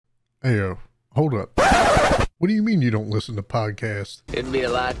Hey, hold up. What do you mean you don't listen to podcasts? It'd be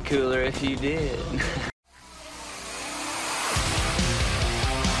a lot cooler if you did.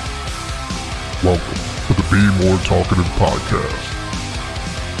 Welcome to the Be More Talkative Podcast.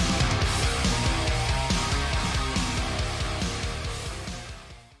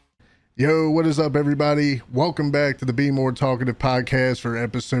 Yo, what is up, everybody? Welcome back to the Be More Talkative Podcast for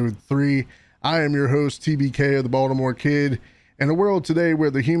episode 3. I am your host, TBK of the Baltimore Kid. In a world today where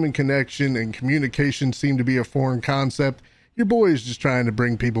the human connection and communication seem to be a foreign concept, your boy is just trying to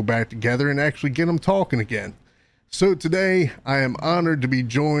bring people back together and actually get them talking again. So today, I am honored to be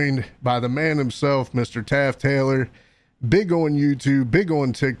joined by the man himself, Mr. Taff Taylor. Big on YouTube, big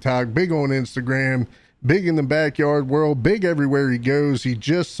on TikTok, big on Instagram, big in the backyard world, big everywhere he goes. He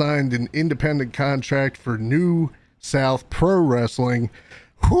just signed an independent contract for New South Pro Wrestling.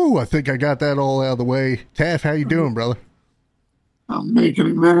 Whew, I think I got that all out of the way. Taff, how you doing, brother? I'm making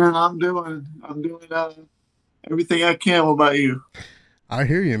it, man. I'm doing everything I can. What about you? I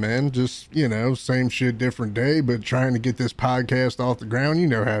hear you, man. Just, same shit, different day, but trying to get this podcast off the ground. You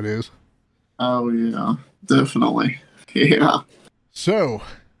know how it is. Oh, yeah, definitely. Yeah. So,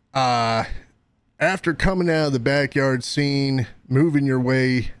 after coming out of the backyard scene, moving your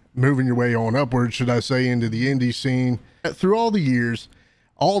way on upward, should I say, into the indie scene, through all the years,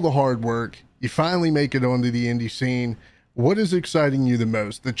 all the hard work, you finally make it onto the indie scene. What is exciting you the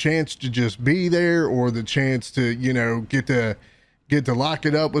most? The chance to just be there, or the chance to, get to lock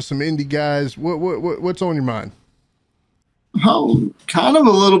it up with some indie guys? What's on your mind? Oh, kind of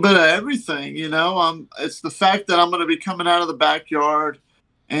a little bit of everything, It's the fact that I'm going to be coming out of the backyard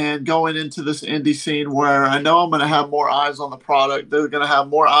and going into this indie scene where I know I'm going to have more eyes on the product. They're going to have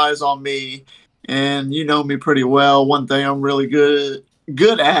more eyes on me, and you know me pretty well. One thing I'm really good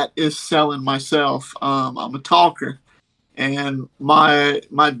at is selling myself. I'm a talker. And my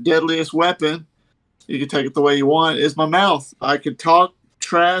deadliest weapon, you can take it the way you want, is my mouth. I can talk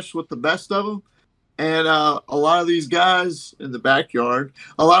trash with the best of them. And a lot of these guys in the backyard,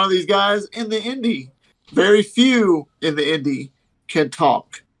 a lot of these guys in the indie, very few in the indie can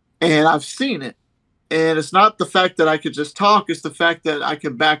talk. And I've seen it. And it's not the fact that I could just talk, it's the fact that I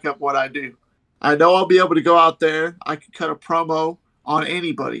can back up what I do. I know I'll be able to go out there, I can cut a promo on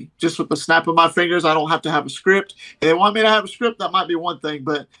anybody just with the snap of my fingers. I don't have to have a script. If they want me to have a script, that might be one thing,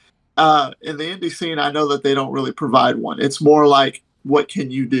 but in the indie scene, I know that they don't really provide one. It's more like, what can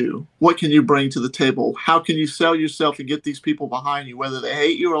you do? What can you bring to the table? How can you sell yourself and get these people behind you, whether they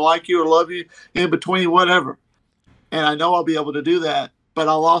hate you or like you or love you, in between, whatever. And I know I'll be able to do that, but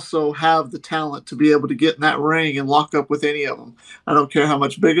I'll also have the talent to be able to get in that ring and lock up with any of them. I don't care how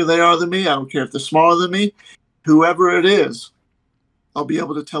much bigger they are than me. I don't care if they're smaller than me. Whoever it is, I'll be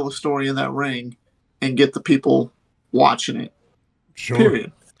able to tell a story in that ring and get the people watching it. Sure.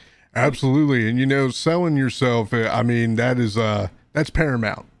 Period. Absolutely. And, selling yourself, I mean, that's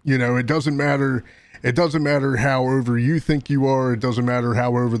paramount. It doesn't matter. It doesn't matter how over you think you are. It doesn't matter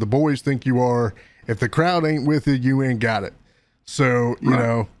how over the boys think you are. If the crowd ain't with it, you ain't got it. So,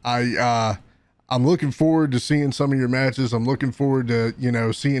 I'm looking forward to seeing some of your matches. I'm looking forward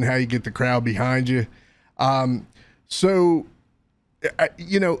to, seeing how you get the crowd behind you.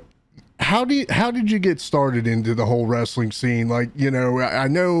 How did you get started into the whole wrestling scene? Like, I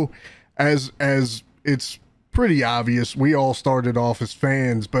know as it's pretty obvious, we all started off as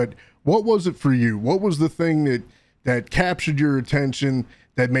fans, but what was it for you? What was the thing that captured your attention,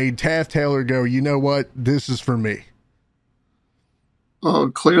 that made Taff Taylor go, you know what, this is for me?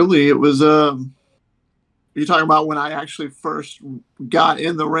 Clearly it was, you're talking about when I actually first got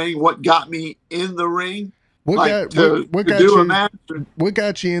in the ring, what got me in the ring? What got you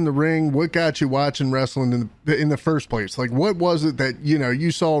in the ring? What got you watching wrestling in the first place? Like, what was it that,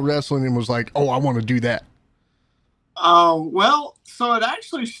 you saw wrestling and was like, oh, I want to do that? Well, so it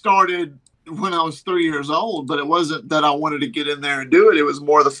actually started when I was 3 years old, but it wasn't that I wanted to get in there and do it. It was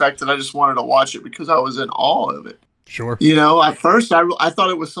more the fact that I just wanted to watch it because I was in awe of it. Sure. At first I thought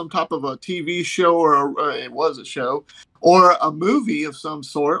it was some type of a TV show or it was a show or a movie of some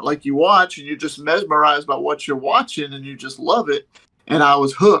sort, like you watch and you're just mesmerized by what you're watching and you just love it. And I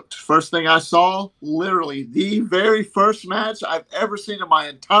was hooked. First thing I saw, literally the very first match I've ever seen in my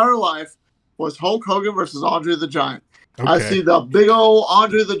entire life was Hulk Hogan versus Andre the Giant. Okay. I see the big old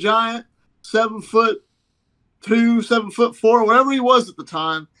Andre the Giant, 7'2", 7'4", whatever he was at the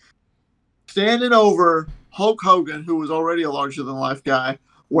time, standing over Hulk Hogan, who was already a larger than life guy,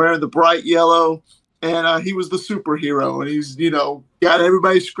 wearing the bright yellow, and he was the superhero, and he's, got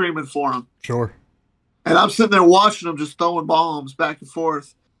everybody screaming for him. Sure. And I'm sitting there watching him just throwing bombs back and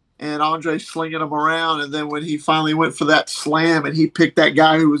forth. and Andre slinging him around. And then when he finally went for that slam and he picked that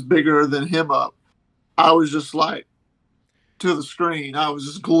guy who was bigger than him up, I was just like to the screen. I was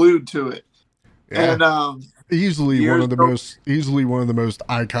just glued to it. Yeah. And easily one of the most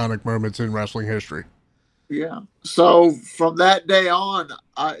iconic moments in wrestling history. Yeah. So from that day on,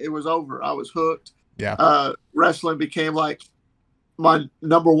 it was over. I was hooked. Yeah. Wrestling became like my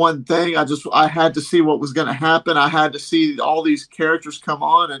number one thing. I had to see what was going to happen. I had to see all these characters come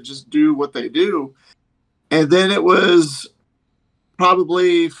on and just do what they do. And then it was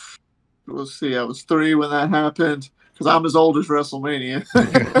probably, let's see, I was 3 when that happened because I'm as old as WrestleMania.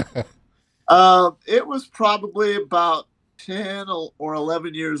 It was probably about 10 or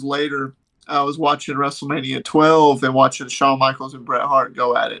 11 years later. I was watching WrestleMania 12 and watching Shawn Michaels and Bret Hart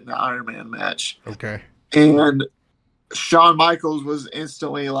go at it in the Iron Man match. Okay. And Shawn Michaels was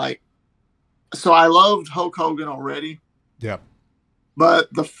instantly like, so I loved Hulk Hogan already. Yep.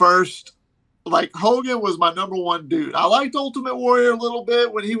 But the first, like, Hogan was my number one dude. I liked Ultimate Warrior a little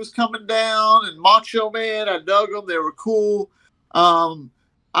bit when he was coming down, and Macho Man, I dug them. They were cool.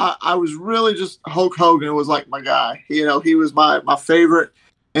 I was really just, Hulk Hogan was like my guy. You know, he was my favorite.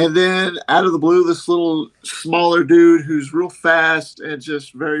 And then out of the blue, this little smaller dude who's real fast and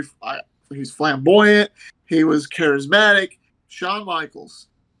just he's flamboyant. He was charismatic, Shawn Michaels.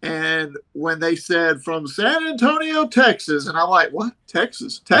 And when they said from San Antonio, Texas, and I'm like, what?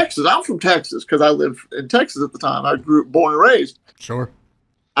 Texas? Texas? I'm from Texas because I lived in Texas at the time. I grew up, born and raised. Sure.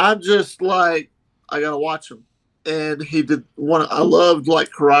 I'm just like, I got to watch him. And he did I loved like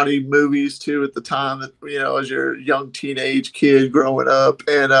karate movies too at the time, that, you know, as your young teenage kid growing up.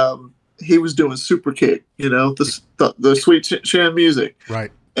 And he was doing super kick, you know, the sweet chin music.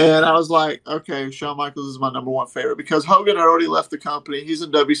 Right. And I was like, okay, Shawn Michaels is my number one favorite because Hogan had already left the company. He's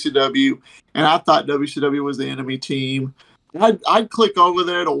in WCW, and I thought WCW was the enemy team. I'd click over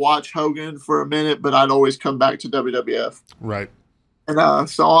there to watch Hogan for a minute, but I'd always come back to WWF. Right. And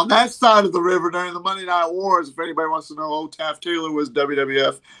so on that side of the river during the Monday Night Wars, if anybody wants to know, Taff Taylor was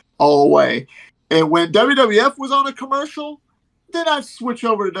WWF all the way. And when WWF was on a commercial, then I'd switch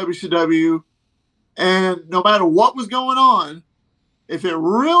over to WCW. And no matter what was going on, if it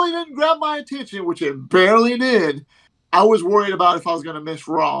really didn't grab my attention, which it barely did, I was worried about if I was going to miss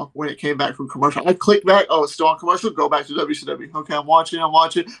Raw when it came back from commercial. I'd click back. Oh, it's still on commercial. Go back to WCW. Okay, I'm watching.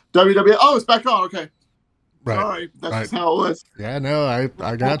 WWF. Oh, it's back on. Okay. Right. All right. That's just how it was. Yeah, no,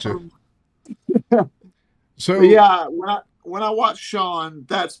 I got you. So but yeah, when I watched Shawn,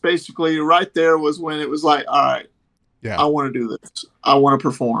 that's basically right there was when it was like, all right, yeah, I want to do this. I want to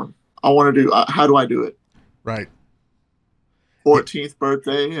perform. I want to do. How do I do it? Right. 14th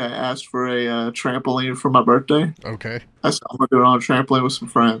birthday, I asked for a trampoline for my birthday. Okay. I said, I'm going to do it on a trampoline with some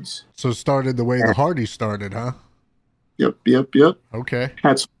friends. So started the way the Hardys started, huh? Yep. Okay.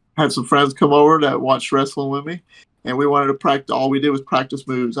 Had some friends come over that watched wrestling with me, and we wanted to practice. All we did was practice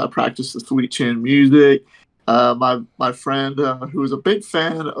moves. I practiced the sweet chin music. My friend, who was a big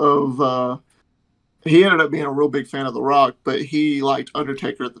fan of, he ended up being a real big fan of The Rock, but he liked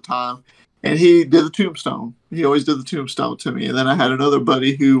Undertaker at the time. And he did the tombstone. He always did the tombstone to me. And then I had another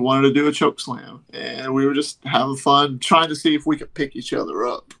buddy who wanted to do a choke slam. And we were just having fun, trying to see if we could pick each other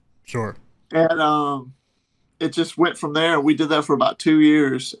up. Sure. And it just went from there. We did that for about 2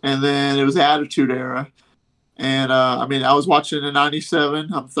 years. And then it was the Attitude Era. And, I was watching in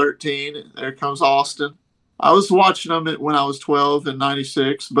 97. I'm 13. There comes Austin. I was watching him when I was 12 in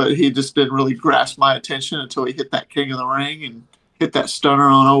 96, but he just didn't really grasp my attention until he hit that King of the Ring and hit that stunner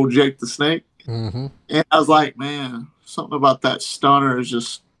on old Jake the Snake. Mm-hmm. And I was like, man, something about that stunner is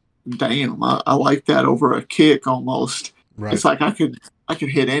just, damn, I like that over a kick almost. Right. It's like I could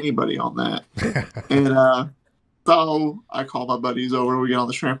hit anybody on that. And so I call my buddies over. We get on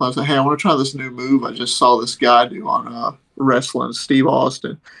the trampoline. I say, hey, I want to try this new move I just saw this guy do on wrestling, Steve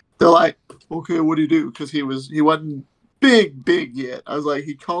Austin. They're like, okay, what do you do? Because he wasn't big yet. I was like,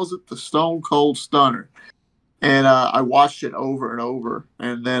 he calls it the Stone Cold Stunner. And I watched it over and over.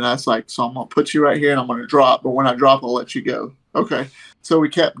 And then I was like, so I'm going to put you right here and I'm going to drop. But when I drop, I'll let you go. Okay. So we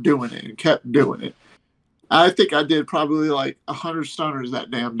kept doing it and kept doing it. I think I did probably like 100 stunners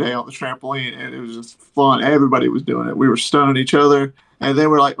that damn day on the trampoline. And it was just fun. Everybody was doing it. We were stunning each other. And they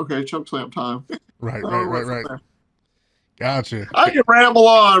were like, okay, choke slam time. Right. Gotcha. I can ramble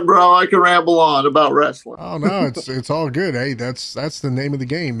on, bro. I can ramble on about wrestling. Oh, no, it's all good. Hey, that's the name of the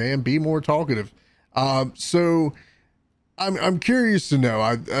game, man. Be more talkative. So I'm curious to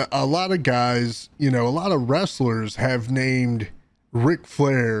know, a lot of guys, a lot of wrestlers have named Ric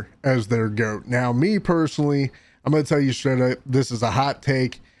Flair as their GOAT. Now, me personally, I'm going to tell you straight up, this is a hot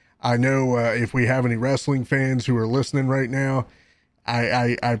take. I know if we have any wrestling fans who are listening right now,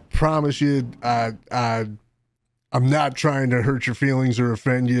 I promise you, I'm not trying to hurt your feelings or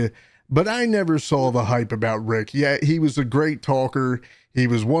offend you, but I never saw the hype about Rick. Yeah, he was a great talker. He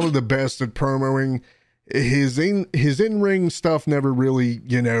was one of the best at promoing. His in-ring stuff never really,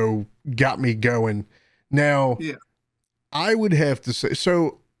 got me going. Now, Yeah. I would have to say,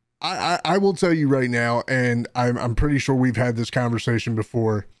 so I will tell you right now, and I'm pretty sure we've had this conversation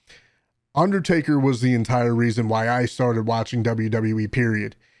before. Undertaker was the entire reason why I started watching WWE,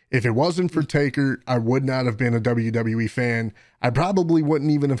 period. If it wasn't for Taker, I would not have been a WWE fan. I probably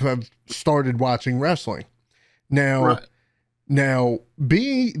wouldn't even have started watching wrestling. Now,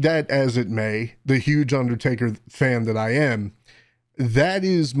 be that as it may, the huge Undertaker fan that I am, that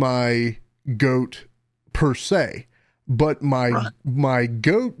is my GOAT per se. But my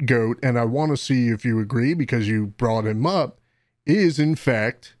GOAT, and I want to see if you agree because you brought him up, is in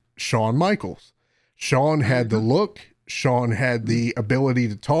fact Shawn Michaels. Shawn had the look, Shawn had the ability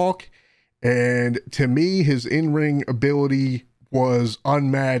to talk, and to me, his in-ring ability was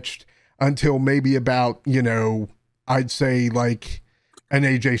unmatched until maybe about, I'd say like an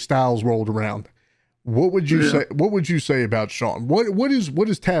AJ Styles rolled around. What would you say? What would you say about Shawn? What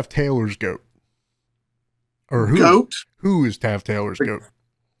is Taff Taylor's GOAT? Or GOAT? Who is Taff Taylor's GOAT?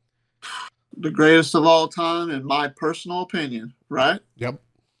 The greatest of all time, in my personal opinion, right? Yep.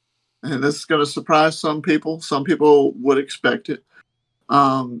 And this is going to surprise some people. Some people would expect it.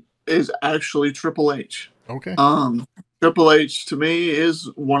 Is actually Triple H. Okay. Triple H, to me, is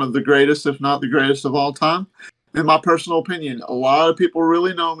one of the greatest, if not the greatest of all time. In my personal opinion, a lot of people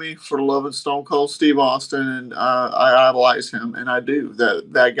really know me for loving Stone Cold Steve Austin, and I idolize him, and I do.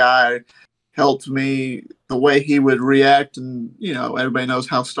 That guy helped me. The way he would react, and everybody knows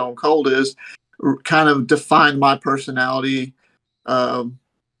how Stone Cold is, kind of defined my personality of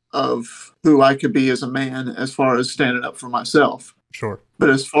who I could be as a man, as far as standing up for myself. Sure. But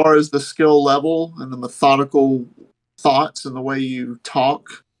as far as the skill level and the methodical thoughts and the way you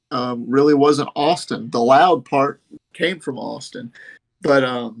talk, really wasn't Austin. The loud part came from Austin, but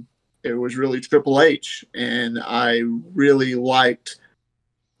it was really Triple H, and I really liked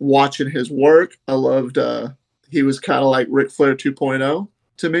watching his work. I loved he was kind of like Ric Flair 2.0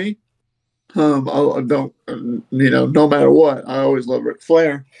 to me. I don't, no matter what, I always love Ric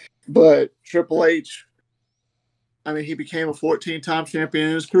Flair, but Triple H, I mean, he became a 14-time champion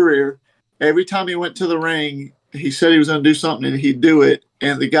in his career. Every time he went to the ring, he said he was going to do something, and he'd do it.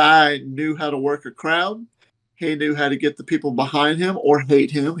 And the guy knew how to work a crowd. He knew how to get the people behind him or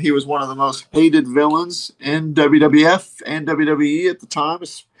hate him. He was one of the most hated villains in WWF and WWE at the time.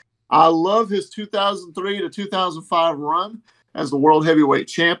 I love his 2003 to 2005 run as the World Heavyweight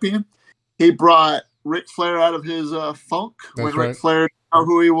Champion. He brought Ric Flair out of his funk. That's when right. Ric Flair didn't know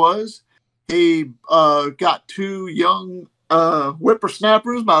who he was. He got two young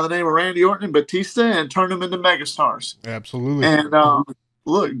whippersnappers by the name of Randy Orton and Batista and turned them into megastars. Absolutely. And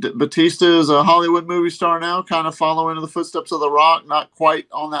look, Batista is a Hollywood movie star now, kind of following in the footsteps of The Rock. Not quite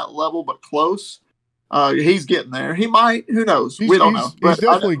on that level, but close. He's getting there. He might. Who knows? We don't know. He's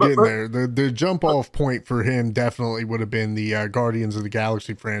definitely getting there. The jump off point for him definitely would have been the Guardians of the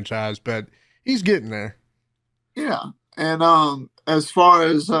Galaxy franchise, but he's getting there. Yeah. And as far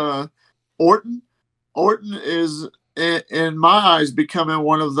as Orton is, in my eyes, becoming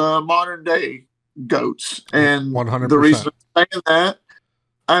one of the modern day GOATs. And 100%. The reason I'm saying that,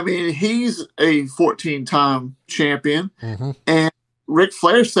 I mean, he's a 14-time champion. Mm-hmm. And Ric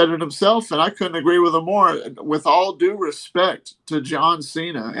Flair said it himself, and I couldn't agree with him more. With all due respect to John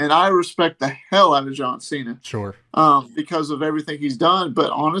Cena, and I respect the hell out of John Cena. Sure. Because of everything he's done.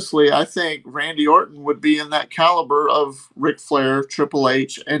 But honestly, I think Randy Orton would be in that caliber of Ric Flair, Triple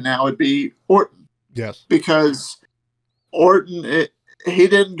H, and now it'd be Orton. Yes. Because Orton, he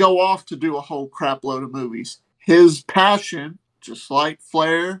didn't go off to do a whole crap load of movies. His passion, just like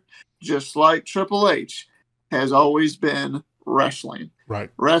Flair, just like Triple H, has always been wrestling.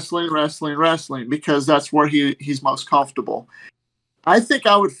 Right. Wrestling, because that's where he's most comfortable. I think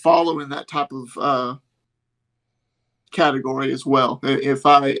I would follow in that type of category as well. If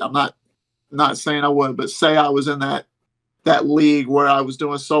I'm not saying I would, but say I was in that league where I was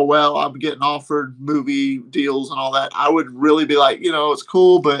doing so well, I'm getting offered movie deals and all that, I would really be like, it's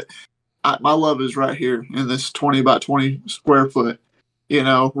cool, but my love is right here in this 20 by 20 square foot,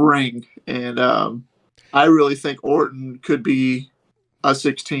 ring. And I really think Orton could be a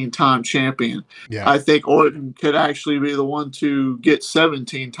 16-time champion. Yeah. I think Orton could actually be the one to get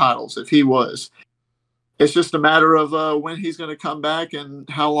 17 titles if he was. It's just a matter of when he's going to come back and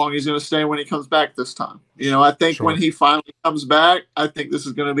how long he's going to stay when he comes back this time. I think Sure. when he finally comes back, I think this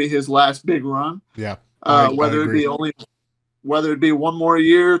is going to be his last big run. Yeah. Whether it be only whether it be one more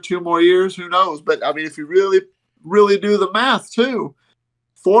year, 2 more years, who knows? But I mean, if you really, really do the math too,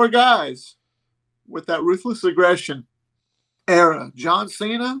 4 guys with that ruthless aggression era: John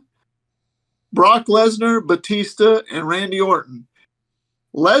Cena, Brock Lesnar, Batista, and Randy Orton.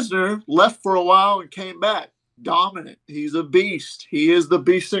 Lesnar left for a while and came back. Dominant. He's a beast. He is the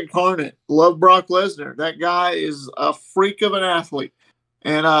beast incarnate. Love Brock Lesnar. That guy is a freak of an athlete.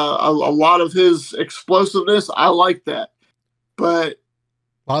 And a lot of his explosiveness, I like that. But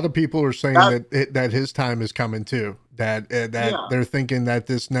a lot of people are saying that his time is coming too. That they're thinking that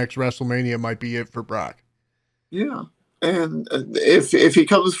this next WrestleMania might be it for Brock. Yeah. And if he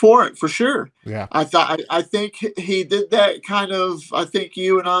comes for it, for sure. Yeah. I think he did that kind of. I think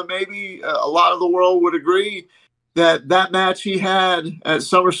you and I, maybe a lot of the world would agree that match he had at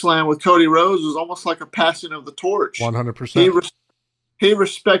SummerSlam with Cody Rhodes was almost like a passing of the torch. 100%. He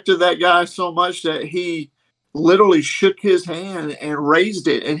respected that guy so much that he literally shook his hand and raised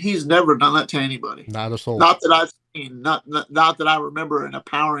it, and he's never done that to anybody. Not a soul. Not that I've seen. Not that I remember an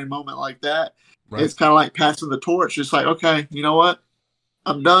empowering moment like that. Right. It's kind of like passing the torch. It's like, okay, you know what?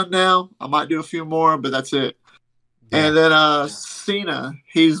 I'm done now. I might do a few more, but that's it. Yeah. And then Cena,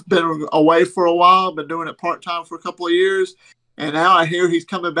 he's been away for a while, been doing it part-time for a couple of years. And now I hear he's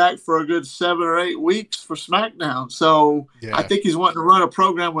coming back for a good 7 or 8 weeks for SmackDown. So yeah. I think he's wanting to run a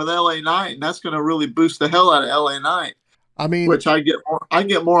program with LA Knight, and that's going to really boost the hell out of LA Knight. I mean, which I get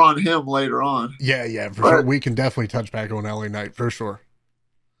more on him later on. Yeah, for sure. We can definitely touch back on LA Knight for sure.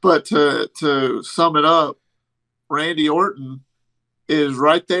 But to sum it up, Randy Orton is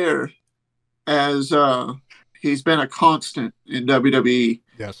right there as he's been a constant in WWE.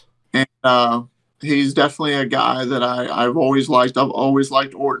 Yes. And he's definitely a guy that I've always liked. I've always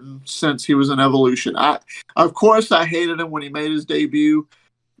liked Orton since he was in Evolution. Of course, I hated him when he made his debut.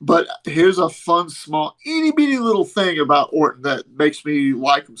 But here's a fun, small, itty-bitty little thing about Orton that makes me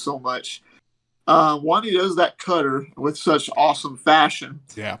like him so much. One, he does that cutter with such awesome fashion.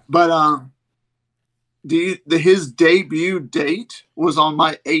 Yeah. But his debut date was on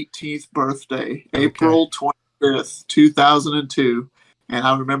my 18th birthday, okay. April 25th, 2002. And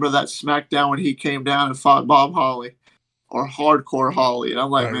I remember that SmackDown when he came down and fought Bob Holly, or Hardcore Holly. And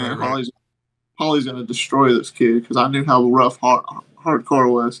I'm like, right. Holly's going to destroy this kid, because I knew how rough Hardcore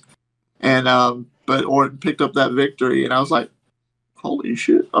was. And but Orton picked up that victory, and I was like, holy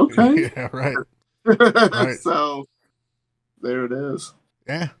shit, okay. Yeah, right. Right. So there it is.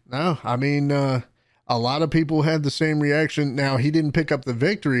 Yeah, no, I mean, a lot of people had the same reaction. Now, he didn't pick up the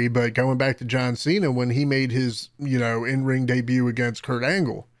victory, but going back to John Cena, when he made his, in-ring debut against Kurt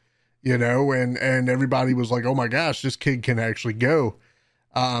Angle, and everybody was like, oh my gosh, this kid can actually go.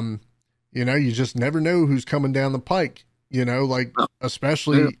 You just never know who's coming down the pike,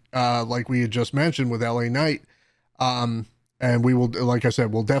 especially, like we had just mentioned with LA Knight. And we will, like I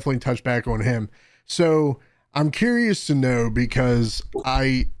said, we'll definitely touch back on him. So I'm curious to know, because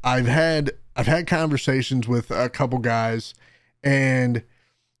I've had conversations with a couple guys, and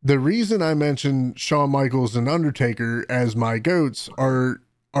the reason I mentioned Shawn Michaels and Undertaker as my GOATs are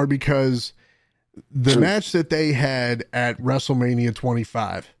because the match that they had at WrestleMania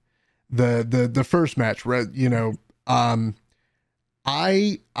 25, the first match, I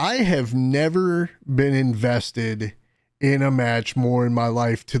have never been invested in a match more in my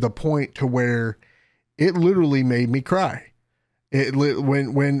life, to the point to where it literally made me cry.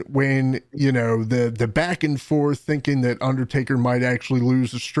 When the back and forth, thinking that Undertaker might actually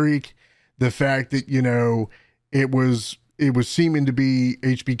lose the streak, the fact that it was seeming to be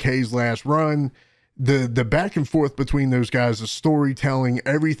HBK's last run, the back and forth between those guys, the storytelling,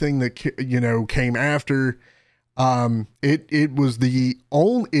 everything that came after, it was the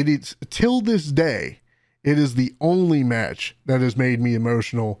only, it's till this day, it is the only match that has made me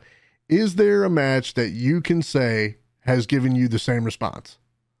emotional. Is there a match that you can say has given you the same response?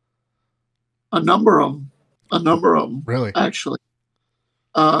 A number of them. Really? Actually.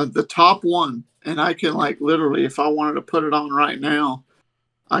 The top one, and I can literally, if I wanted to put it on right now,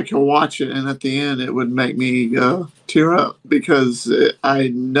 I can watch it, and at the end it would make me tear up, because I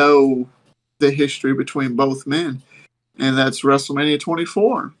know the history between both men, and that's WrestleMania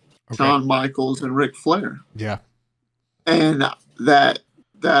 24. Okay. Shawn Michaels and Ric Flair. Yeah. And that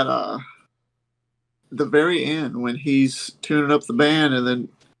the very end, when he's tuning up the band, and then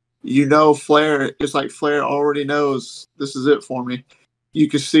Flair, it's like Flair already knows this is it for me. You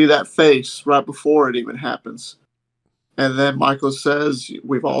can see that face right before it even happens. And then Michael says,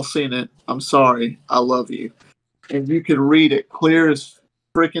 we've all seen it, I'm sorry, I love you. And you can read it clear as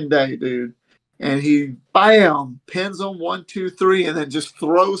freaking day, dude. And he, bam, pins him 1, 2, 3, and then just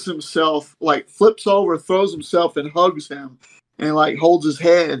throws himself, flips over, throws himself and hugs him. and like holds his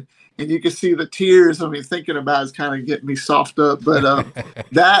head, and you can see the tears. I mean, thinking about it's kind of getting me soft up, but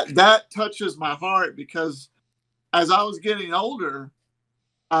that touches my heart because as I was getting older,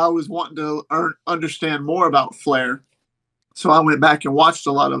 I was wanting to understand more about Flair. So I went back and watched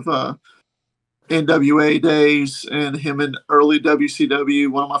a lot of NWA days and him in early WCW.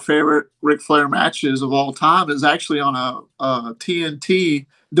 One of my favorite Ric Flair matches of all time is actually on a TNT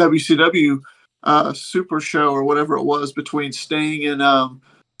WCW super show or whatever it was between Sting and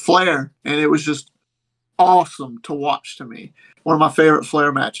Flair. And it was just awesome to watch to me. One of my favorite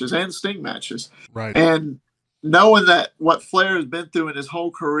Flair matches and Sting matches. Right. And knowing that what Flair has been through in his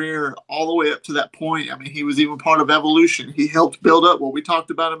whole career all the way up to that point, I mean, he was even part of Evolution. He helped build up what we talked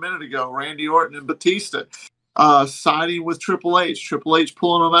about a minute ago, Randy Orton and Batista, siding with Triple H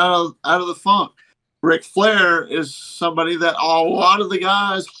pulling him out of the funk. Ric Flair is somebody that a lot of the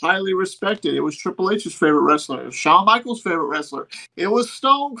guys highly respected. It was Triple H's favorite wrestler. It was Shawn Michaels' favorite wrestler. It was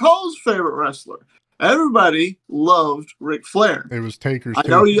Stone Cold's favorite wrestler. Everybody loved Ric Flair. It was Taker's.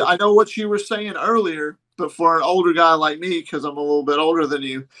 I know what you were saying earlier, but for an older guy like me, because I'm a little bit older than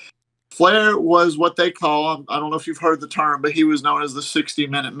you, Flair was what they call, I don't know if you've heard the term, but he was known as the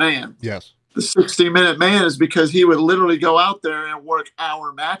 60-minute man. Yes. The 60-minute man is because he would literally go out there and work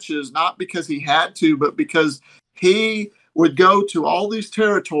hour matches, not because he had to, but because he would go to all these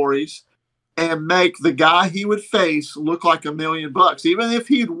territories and make the guy he would face look like $1 million. Even if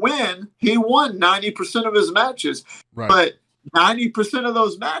he'd win, he won 90% of his matches. Right. But 90% of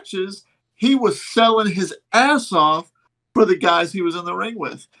those matches, he was selling his ass off for the guys he was in the ring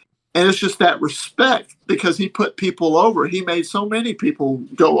with. And it's just that respect because he put people over. He made so many people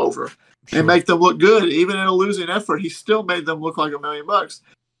go over and make them look good. Even in a losing effort, he still made them look like $1 million.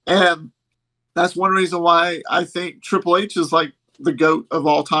 And that's one reason why I think Triple H is like the GOAT of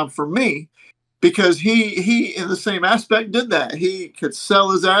all time for me, because he in the same aspect did that. He could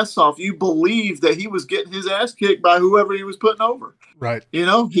sell his ass off. You believe that he was getting his ass kicked by whoever he was putting over. Right. You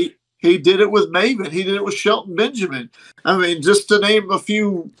know, he did it with Maven. He did it with Shelton Benjamin. I mean, just to name a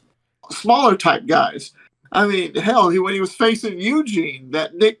few smaller type guys. I mean, hell, when he was facing Eugene,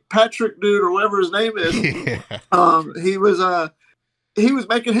 that Nick Patrick dude or whatever his name is, he was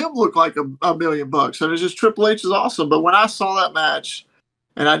making him look like $1 million. And it's just Triple H is awesome. But when I saw that match,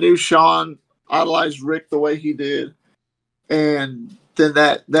 and I knew Shawn idolized Rick the way he did, and then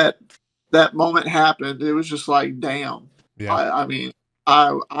that moment happened, it was just like, damn. Yeah. I mean,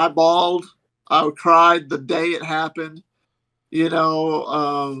 I bawled. I cried the day it happened. You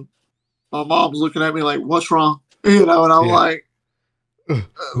know, my mom's looking at me like, "What's wrong?" You know, and I'm like,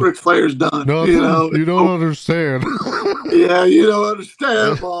 "Ric Flair's done." No, you know, you don't understand. Yeah, you don't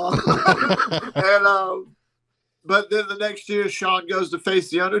understand, Mom. And but then the next year, Shawn goes to face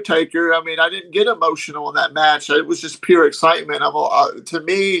The Undertaker. I mean, I didn't get emotional in that match. It was just pure excitement. To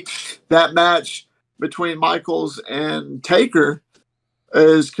me, that match between Michaels and Taker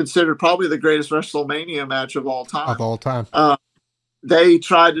is considered probably the greatest WrestleMania match of all time. Of all time. They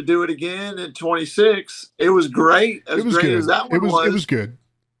tried to do it again in 26. It was great. As great good. As that one was. It was good.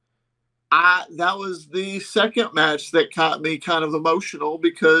 That was the second match that got me kind of emotional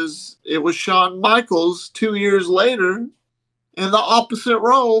because it was Shawn Michaels 2 years later in the opposite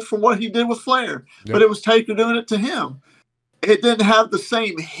role from what he did with Flair. Yep. But it was Taker doing it to him. It didn't have the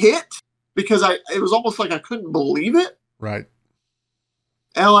same hit because it was almost like I couldn't believe it. Right.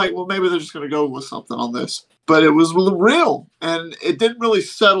 And like, well, maybe they're just going to go with something on this. But it was real. And it didn't really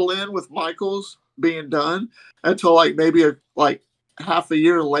settle in with Michaels being done until like maybe half a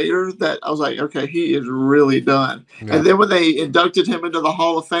year later that I was like, okay, he is really done. Yeah. And then when they inducted him into the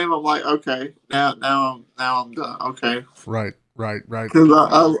Hall of Fame, I'm like, okay, now I'm done. Okay. Right. Because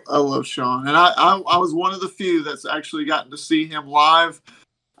I love Shawn. And I was one of the few that's actually gotten to see him live.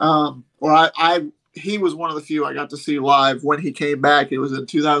 He was one of the few I got to see live when he came back. It was in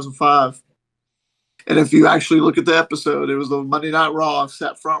 2005. And if you actually look at the episode, it was the Monday Night Raw I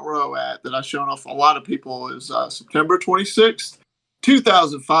sat front row at that I shown off a lot of people. It was September 26th,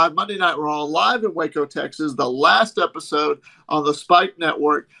 2005, Monday Night Raw, live in Waco, Texas, the last episode on the Spike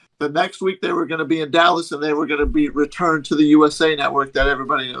Network. The next week they were going to be in Dallas and they were going to be returned to the USA Network that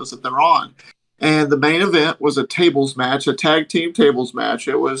everybody knows that they're on. And the main event was a tables match, a tag team tables match.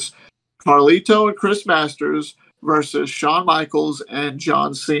 It was Carlito and Chris Masters versus Shawn Michaels and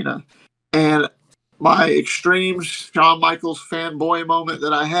John Cena. And my extreme Shawn Michaels fanboy moment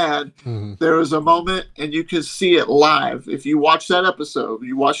that I had, there was a moment, and you can see it live. If you watch that episode,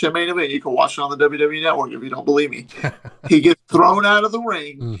 you watch that main event, you can watch it on the WWE Network if you don't believe me. He gets thrown out of the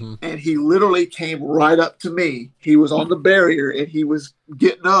ring, and he literally came right up to me. He was on the barrier, and he was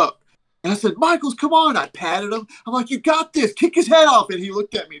getting up, And I said, Michaels, come on. I patted him. I'm like, you got this. Kick his head off. And he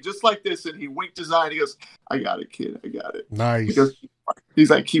looked at me just like this, and he winked his eye, and he goes, I got it, kid. I got it. Nice. He's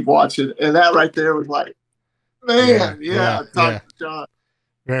like, keep watching. And that right there was like, man, I talked to John.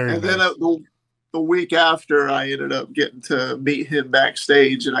 Very and nice. Then the week after, I ended up getting to meet him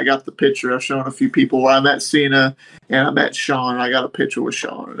backstage, and I got the picture. I've shown a few people where I met Cena and I met Shawn. I got a picture with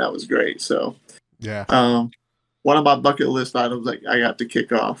Shawn, and that was great. So, one of my bucket list items I got to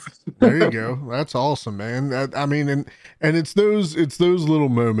kick off. There you go. That's awesome, man. I mean, and it's those little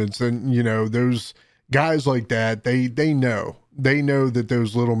moments, and those guys like that. They know that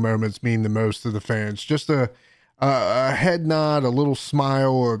those little moments mean the most to the fans. Just a head nod, a little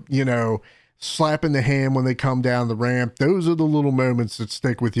smile, or slapping the hand when they come down the ramp. Those are the little moments that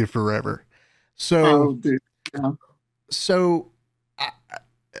stick with you forever. So, so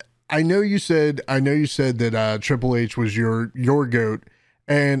I know you said that Triple H was your GOAT,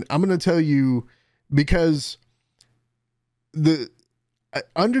 and I'm going to tell you, because the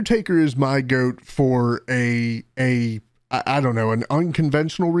Undertaker is my GOAT for I don't know, an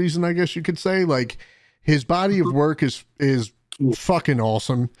unconventional reason, I guess you could say. Like, his body of work is fucking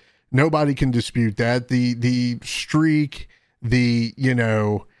awesome. Nobody can dispute that. The streak, he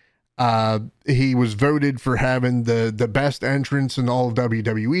was voted for having the best entrance in all of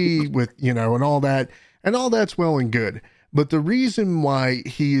WWE with, and all that, and all that's well and good. But the reason why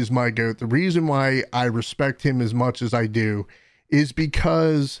he is my GOAT, the reason why I respect him as much as I do, is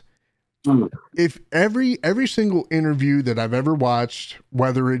because if every single interview that I've ever watched,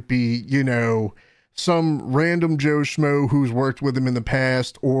 whether it be, some random Joe Schmo who's worked with him in the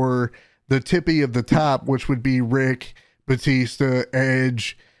past, or the tippy of the top, which would be Rick, Batista,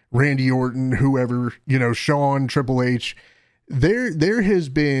 Edge, Randy Orton, whoever, Shawn, Triple H, there has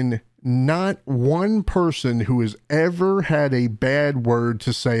been not one person who has ever had a bad word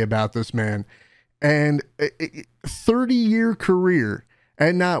to say about this man. And 30-year career,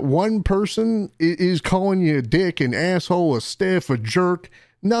 and not one person is calling you a dick, an asshole, a stiff, a jerk,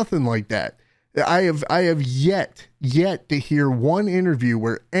 nothing like that. I have yet to hear one interview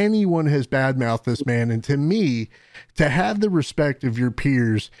where anyone has badmouthed this man. And to me, to have the respect of your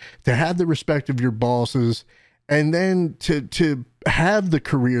peers, to have the respect of your bosses, and then to have the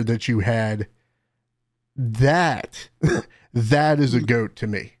career that you had, that is a GOAT to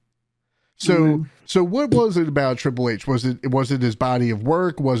me. So what was it about Triple H? Was it his body of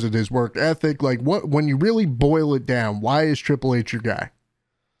work? Was it his work ethic? Like, what, when you really boil it down, why is Triple H your guy?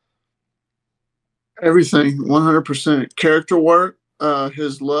 Everything, 100%. Character work,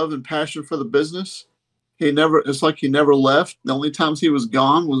 his love and passion for the business. It's like he never left. The only times he was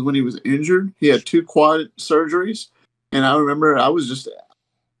gone was when he was injured. He had 2 quad surgeries. And I remember I was just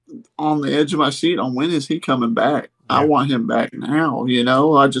on the edge of my seat on, when is he coming back? Yeah. I want him back now. It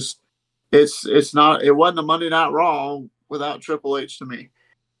wasn't a Monday Night Raw without Triple H to me.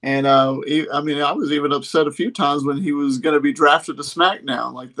 And I was even upset a few times when he was going to be drafted to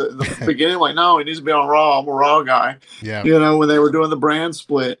SmackDown. Like the beginning, like, no, he needs to be on Raw. I'm a Raw guy. Yeah. When they were doing the brand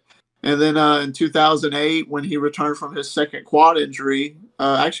split. And then in 2008, when he returned from his second quad injury,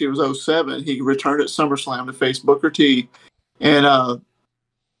 actually it was 2007, he returned at SummerSlam to face Booker T. And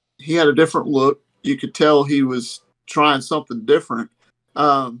he had a different look. You could tell he was trying something different.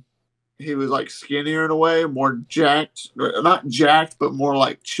 He was like skinnier in a way, more jacked, not jacked, but more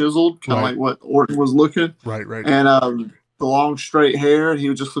like chiseled, kind of like what Orton was looking. Right. And the long straight hair, and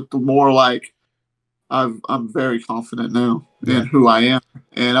he just looked more like, I'm very confident now in who I am.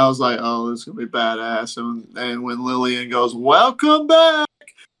 And I was like, oh, this is going to be badass. And when Lillian goes, welcome back,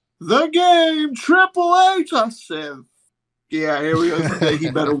 the game, Triple H, I said, yeah, here we go. He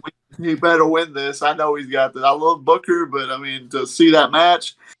better win. He better win this. I know he's got this. I love Booker, but I mean, to see that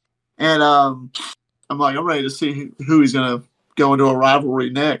match. And I'm ready to see who he's going to go into a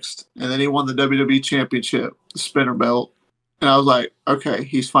rivalry next. And then he won the WWE Championship, the spinner belt. And I was like, okay,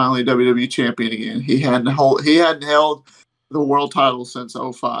 he's finally WWE champion again. He hadn't held the world title since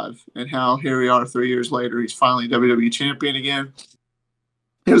 2005. And here we are 3 years later, he's finally WWE champion again.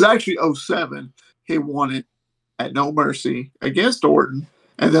 It was actually 2007. He won it at No Mercy against Orton.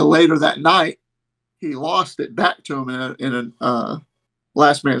 And then later that night, he lost it back to him in a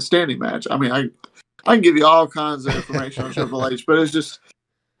last man standing match. I mean, I can give you all kinds of information on Triple H, but it's just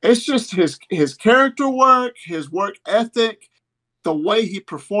his character work, his work ethic, the way he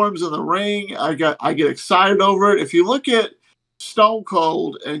performs in the ring. I get excited over it. If you look at Stone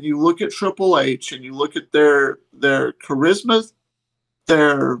Cold and you look at Triple H and you look at their charisma,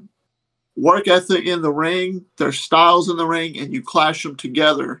 their work ethic in the ring, their styles in the ring, and you clash them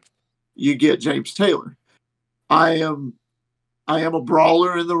together, you get James Taylor. I am a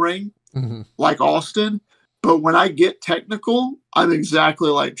brawler in the ring. like Austin. But when I get technical, I'm exactly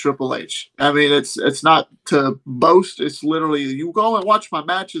like Triple H. I mean, it's not to boast. It's literally, you go and watch my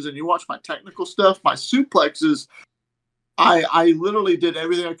matches and you watch my technical stuff, my suplexes. I literally did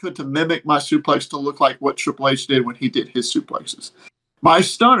everything I could to mimic my suplex to look like what Triple H did when he did his suplexes. My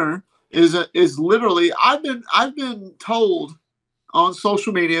stunner is literally, I've been told on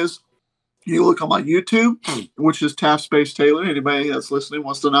social medias. You look on my YouTube, which is Taff Space Taylor. Anybody that's listening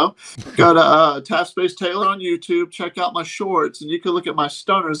wants to know. Go to Taff Space Taylor on YouTube. Check out my shorts, and you can look at my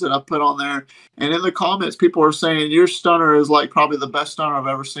stunners that I put on there. And in the comments, people are saying your stunner is like probably the best stunner I've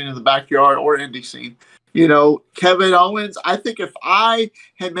ever seen in the backyard or indie scene. You know, Kevin Owens. I think if I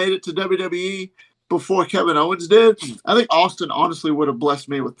had made it to WWE before Kevin Owens did, I think Austin honestly would have blessed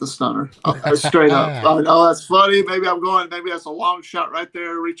me with the stunner. Straight up. I know that's funny. Maybe that's a long shot right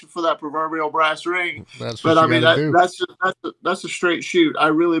there, reaching for that proverbial brass ring. That's what that's a straight shoot. I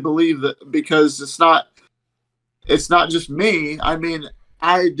really believe that, because it's not just me. I mean,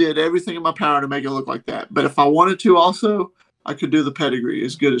 I did everything in my power to make it look like that. But if I wanted to also, I could do the pedigree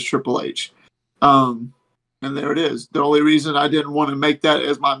as good as Triple H. And there it is. The only reason I didn't want to make that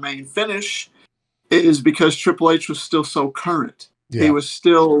as my main finish is because Triple H was still so current. Yeah. He was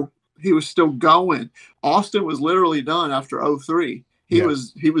still going. Austin was literally done after 03. He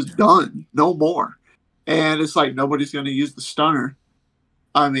was done, no more. And it's like, nobody's going to use the stunner.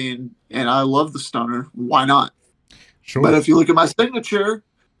 I mean, and I love the stunner. Why not? Sure. But if you look at my signature,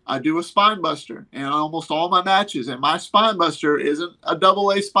 I do a spine buster in almost all my matches. And my spine buster isn't a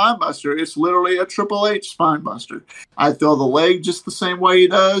AA spine buster. It's literally a Triple H spine buster. I throw the leg just the same way he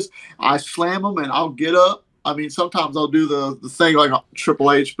does. I slam him and I'll get up. I mean, sometimes I'll do the thing like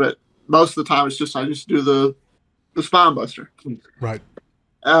Triple H, but most of the time I just do the spine buster. Right.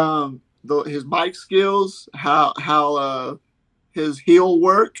 His mic skills, how his heel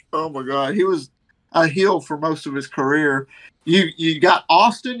work. Oh my God. He was a heel for most of his career. You got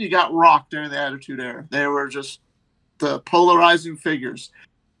Austin, you got Rock during the Attitude Era. They were just the polarizing figures.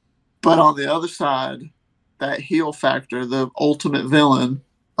 But on the other side, that heel factor, the ultimate villain,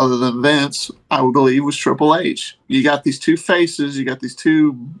 other than Vince, I would believe was Triple H. You got these two faces, you got these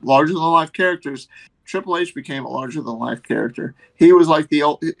two larger-than-life characters. Triple H became a larger-than-life character. He was like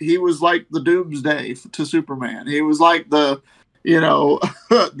the Doomsday to Superman. He was like the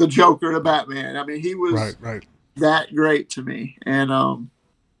Joker to Batman. I mean, he was right. That great to me. And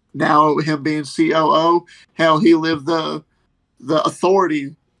now him being COO, hell, he lived the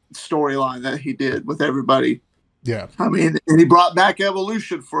authority storyline that he did with everybody. Yeah. I mean, and he brought back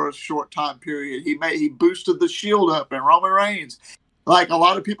Evolution for a short time period. He boosted the Shield up and Roman Reigns. Like, a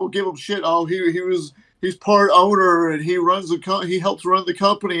lot of people give him shit. Oh, he's part owner and he helps run the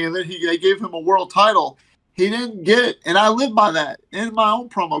company, and then they gave him a world title. He didn't get it, and I live by that in my own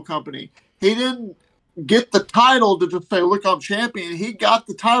promo company. He didn't get the title to just say, look, I'm champion. He got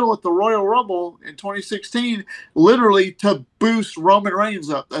the title at the Royal Rumble in 2016 literally to boost Roman Reigns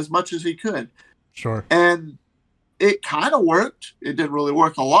up as much as he could. Sure. And it kind of worked. It didn't really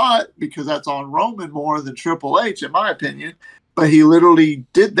work a lot because that's on Roman more than Triple H, in my opinion. But he literally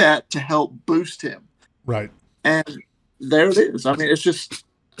did that to help boost him. Right. And there it is. I mean, it's just,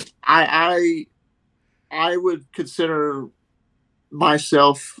 I would consider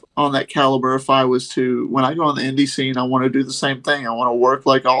myself on that caliber if I was to, when I go on the indie scene, I want to do the same thing. I want to work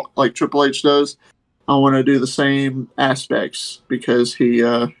like Triple H does. I want to do the same aspects because he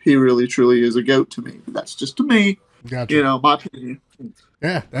really truly is a GOAT to me. That's just to me. Gotcha. My opinion.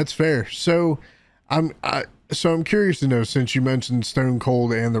 Yeah, that's fair. So I'm curious to know, since you mentioned Stone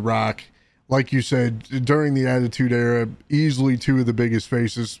Cold and The Rock, like you said, during the Attitude Era, easily two of the biggest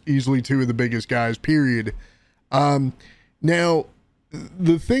faces, easily two of the biggest guys, period. Now,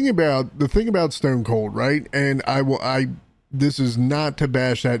 the thing about Stone Cold, right? And this is not to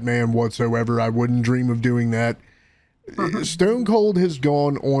bash that man whatsoever. I wouldn't dream of doing that. Stone Cold has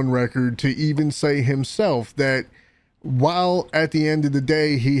gone on record to even say himself that while at the end of the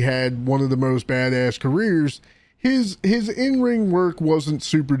day he had one of the most badass careers, his in-ring work wasn't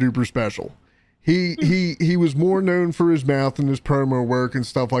super duper special. He was more known for his mouth and his promo work and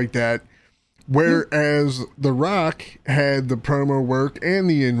stuff like that. Whereas The Rock had the promo work and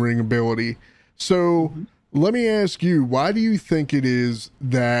the in-ring ability. So let me ask you, why do you think it is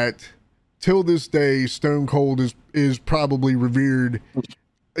that till this day Stone Cold is probably revered,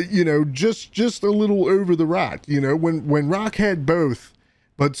 just a little over The Rock? When Rock had both,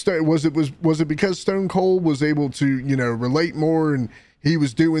 but was it because Stone Cold was able to, relate more, and he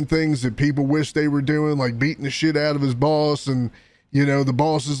was doing things that people wish they were doing, like beating the shit out of his boss and the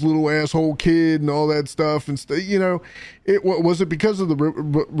boss's little asshole kid and all that stuff. And was it because of the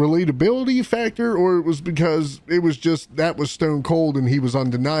relatability factor, or it was because it was just that was Stone Cold and he was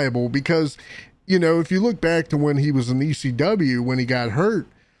undeniable? Because, if you look back to when he was in ECW, when he got hurt,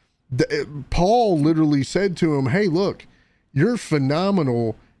 Paul literally said to him, "Hey, look, you're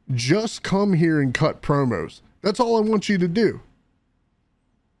phenomenal. Just come here and cut promos. That's all I want you to do."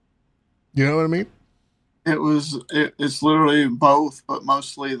 You know what I mean? It's literally both, but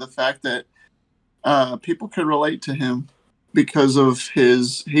mostly the fact that people could relate to him because of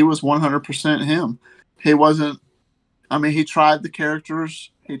he was 100% him. He wasn't, he tried the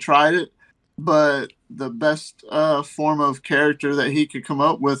characters, he tried it, but the best form of character that he could come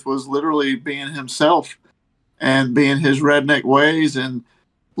up with was literally being himself and being his redneck ways and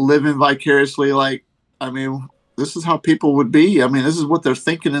living vicariously. This is how people would be. This is what they're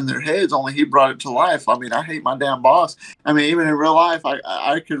thinking in their heads, only he brought it to life. I hate my damn boss. Even in real life,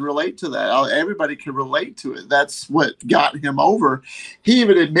 I could relate to that. Everybody could relate to it. That's what got him over. He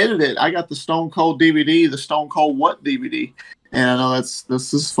even admitted it. I got the Stone Cold DVD, the Stone Cold What DVD. And I know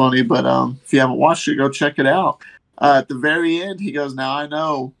this is funny, but if you haven't watched it, go check it out. At the very end, he goes, "Now I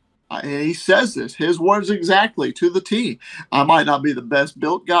know," and he says this, his words exactly to the T. "I might not be the best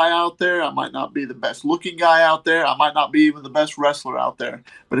built guy out there. I might not be the best looking guy out there. I might not be even the best wrestler out there.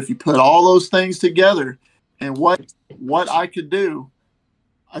 But if you put all those things together and what I could do,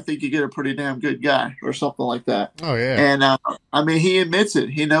 I think you get a pretty damn good guy," or something like that. Oh yeah. And he admits it.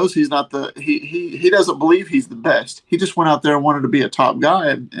 He knows he's not he doesn't believe he's the best. He just went out there and wanted to be a top guy,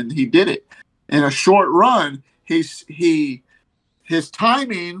 and he did it. In a short run, his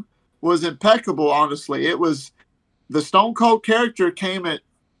timing was impeccable. Honestly, it was the Stone Cold character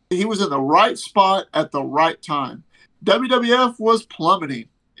he was in the right spot at the right time. WWF was plummeting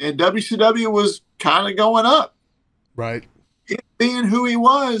and WCW was kind of going up. Right. Being who he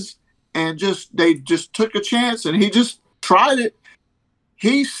was, and they just took a chance, and he just tried it.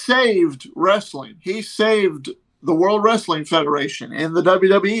 He saved wrestling. He saved the World Wrestling Federation and the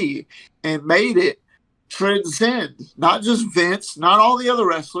WWE, and made it transcend not just Vince, not all the other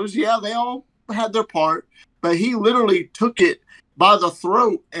wrestlers. Yeah, they all had their part, but he literally took it by the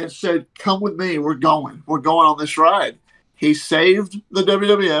throat and said, "Come with me. We're going on this ride." He saved the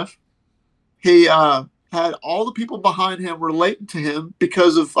WWF. He had all the people behind him relating to him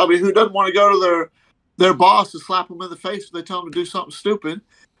because of, who doesn't want to go to their boss and slap him in the face if they tell him to do something stupid?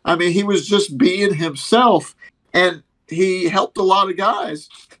 He was just being himself, and he helped a lot of guys.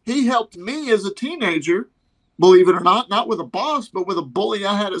 He helped me as a teenager, believe it or not with a boss, but with a bully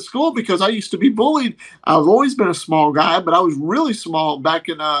I had at school, because I used to be bullied. I've always been a small guy, but I was really small back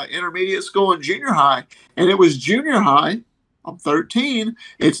in intermediate school and junior high. And it was junior high. I'm 13.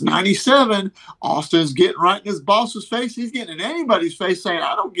 It's 97. Austin's getting right in his boss's face. He's getting in anybody's face saying,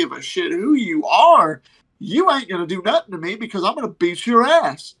 "I don't give a shit who you are. You ain't going to do nothing to me because I'm going to beat your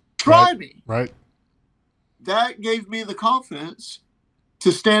ass. Try me." Right. That gave me the confidence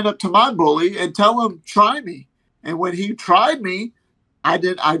to stand up to my bully and tell him, "Try me." And when he tried me, I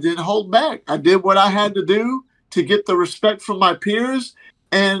didn't hold back. I did what I had to do to get the respect from my peers,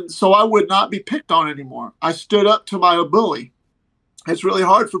 and so I would not be picked on anymore. I stood up to my bully. It's really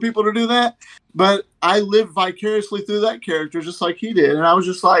hard for people to do that, but I lived vicariously through that character just like he did. And I was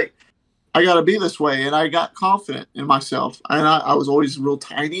just like, I got to be this way. And I got confident in myself. And I was always real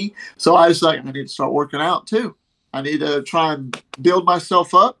tiny. So I was like, I need to start working out too. I need to try and build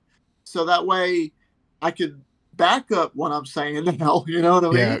myself up so that way I could back up what I'm saying now. You know what I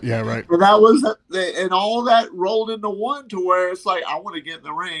mean? Yeah, right. But that was, and all that rolled into one to where it's like, I want to get in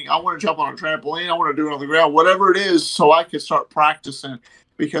the ring. I want to jump on a trampoline. I want to do it on the ground, whatever it is, so I can start practicing,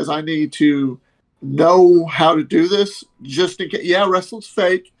 because I need to know how to do this just in case. Yeah, wrestling's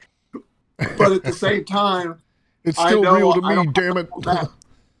fake, but at the same time, it's still real to me, damn it.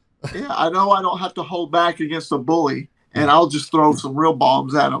 Yeah, I know I don't have to hold back against a bully, and I'll just throw some real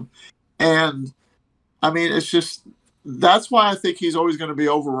bombs at him. And it's just, that's why I think he's always going to be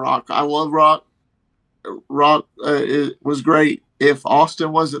over Rock. I love Rock. Rock it was great. If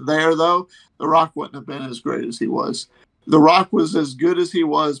Austin wasn't there, though, The Rock wouldn't have been as great as he was. The Rock was as good as he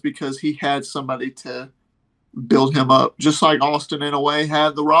was because he had somebody to build him up, just like Austin in a way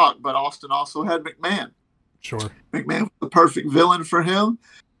had The Rock, but Austin also had McMahon. Sure. McMahon was the perfect villain for him,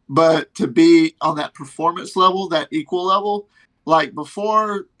 but to be on that performance level, that equal level, like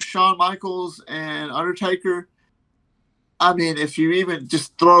before Shawn Michaels and Undertaker, if you even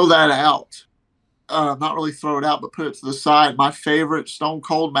just throw that out, not really throw it out, but put it to the side, my favorite Stone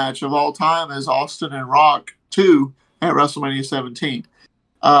Cold match of all time is Austin and Rock 2 at WrestleMania 17.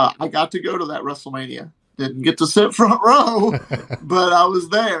 I got to go to that WrestleMania. Didn't get to sit front row, but I was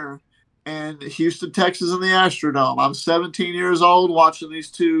there. And Houston, Texas in the Astrodome. I'm 17 years old watching these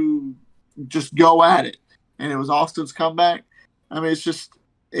two just go at it. And it was Austin's comeback. I mean, it's just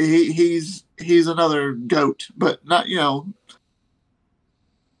he's another GOAT, but not,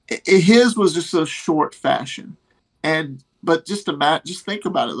 his was just a short fashion. But just think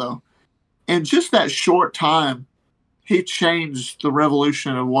about it though. In just that short time, he changed the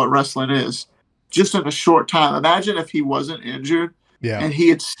revolution of what wrestling is. Just in a short time. Imagine if he wasn't injured. Yeah. And he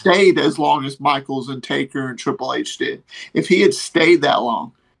had stayed as long as Michaels and Taker and Triple H did. If he had stayed that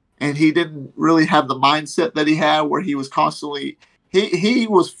long and he didn't really have the mindset that he had where he was constantly he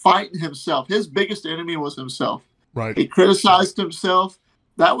was fighting himself. His biggest enemy was himself. Right. He criticized himself.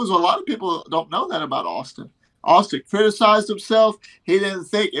 That was a lot of people don't know that about Austin. Austin criticized himself. He didn't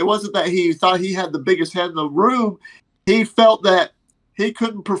think it wasn't that he thought he had the biggest head in the room. He felt that he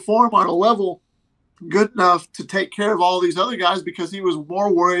couldn't perform on a level good enough to take care of all these other guys because he was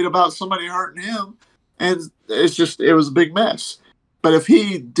more worried about somebody hurting him. And it was a big mess. But if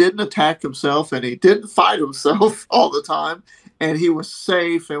he didn't attack himself and he didn't fight himself all the time and he was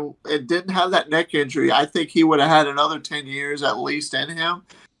safe and didn't have that neck injury, I think he would have had another 10 years at least in him.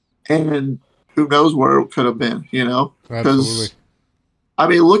 And who knows where it could have been, Absolutely. I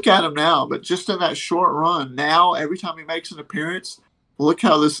mean, look at him now, but just in that short run, now every time he makes an appearance, look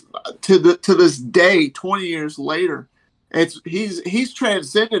how this to this day, 20 years later, he's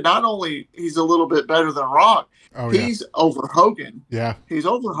transcended. Not only he's a little bit better than Rock, he's over Hogan. Yeah, he's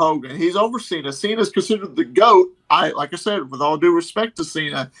over Hogan. He's over Cena. Cena's considered the GOAT. Like I said, with all due respect to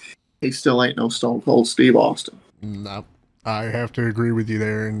Cena, he still ain't no Stone Cold Steve Austin. No, I have to agree with you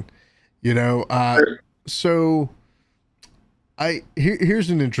there. And so here's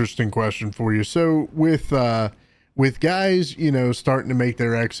an interesting question for you. So with guys, starting to make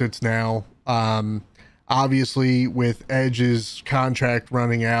their exits now, obviously with Edge's contract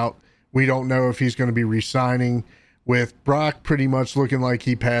running out, we don't know if he's going to be re-signing. With Brock pretty much looking like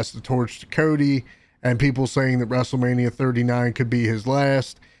he passed the torch to Cody, and people saying that WrestleMania 39 could be his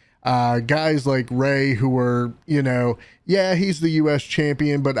last. Guys like Ray, who are, he's the U.S.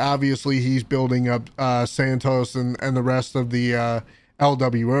 champion, but obviously he's building up Santos and the rest of the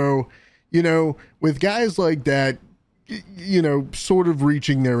LWO. With guys like that, sort of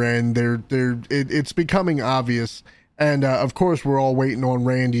reaching their end, it's becoming obvious. And of course, we're all waiting on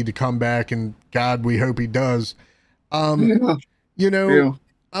Randy to come back, and God, we hope he does. I'm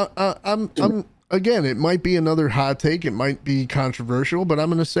again, it might be another hot take, it might be controversial, but I'm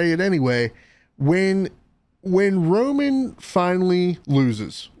going to say it anyway. When Roman finally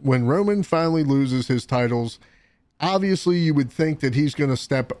loses his titles, obviously you would think that he's going to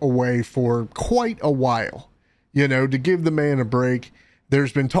step away for quite a while, to give the man a break.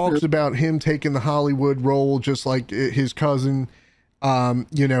 There's been talks about him taking the Hollywood role, just like his cousin, and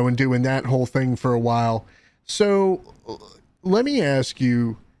doing that whole thing for a while. So let me ask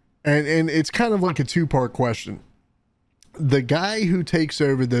you, and it's kind of like a two-part question. The guy who takes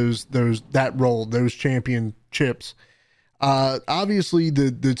over that role, those championships, obviously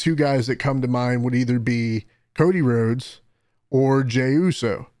the two guys that come to mind would either be Cody Rhodes or Jey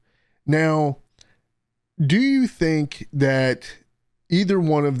Uso. Now, do you think that either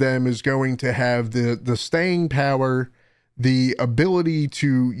one of them is going to have the staying power, the ability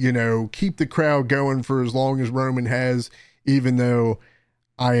to, keep the crowd going for as long as Roman has, even though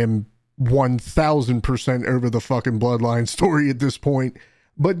I am 1000% over the fucking bloodline story at this point.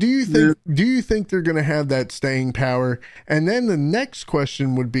 But do you think they're going to have that staying power? And then the next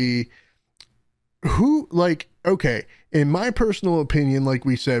question would be okay, in my personal opinion, like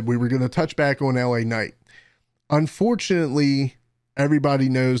we said, we were going to touch back on LA Knight. Unfortunately, everybody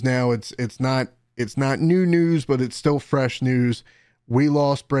knows now it's not new news, but it's still fresh news. We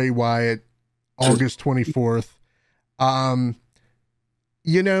lost Bray Wyatt August 24th.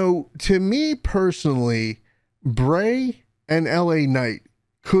 To me personally, Bray and LA Knight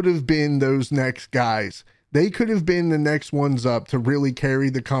could have been those next guys. They could have been the next ones up to really carry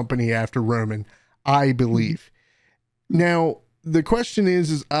the company after Roman, I believe. Now, the question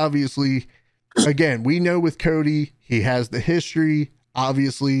is obviously, again, we know with Cody, he has the history.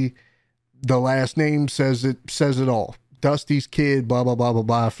 Obviously, the last name says it all. Dusty's kid, blah, blah, blah, blah,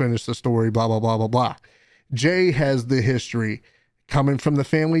 blah, finish the story, blah, blah, blah, blah, blah. Jay has the history coming from the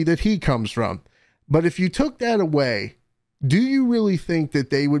family that he comes from. But if you took that away, do you really think that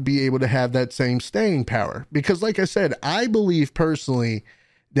they would be able to have that same staying power? Because like I said, I believe personally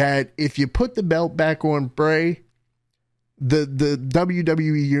that if you put the belt back on Bray, the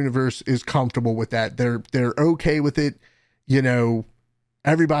WWE universe is comfortable with that. They're okay with it.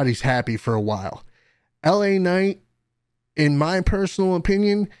 Everybody's happy for a while. LA Knight, in my personal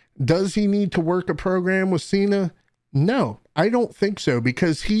opinion, does he need to work a program with Cena? No, I don't think so,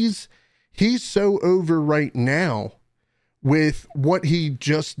 because he's so over right now with what he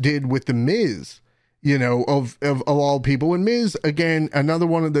just did with the Miz, you know, of all people. And Miz, again, another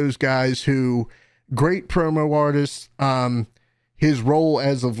one of those guys who, great promo artist. His role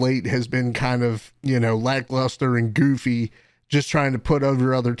as of late has been kind of, you know, lackluster and goofy, just trying to put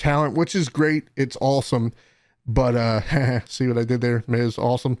over other talent, which is great. It's awesome. But see what I did there, Miz?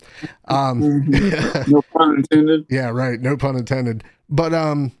 Awesome. No pun intended. Yeah, right. No pun intended. But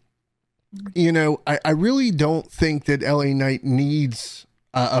you know, I really don't think that LA Knight needs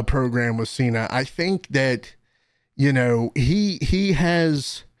a program with Cena. I think that, you know,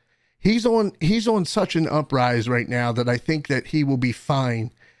 he's on such an uprise right now that I think that he will be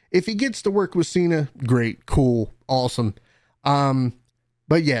fine. If he gets to work with Cena, great, cool, awesome.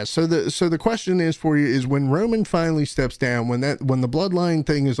 But yeah, so the question is for you is, when Roman finally steps down, when the bloodline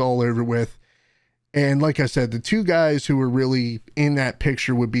thing is all over with, and like I said, the two guys who are really in that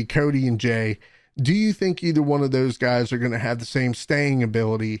picture would be Cody and Jay. Do you think either one of those guys are going to have the same staying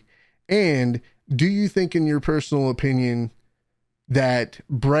ability? And do you think, in your personal opinion, that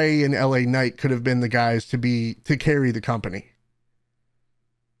Bray and LA Knight could have been the guys to carry the company?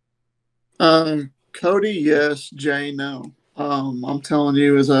 Cody, yes. Jay, no. I'm telling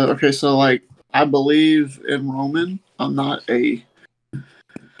you, okay. So, like, I believe in Roman. I'm not a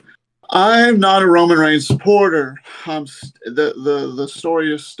Roman Reigns supporter. The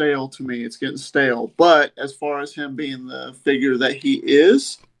story is stale to me. It's getting stale. But as far as him being the figure that he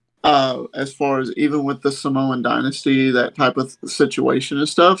is, as far as even with the Samoan dynasty, that type of situation and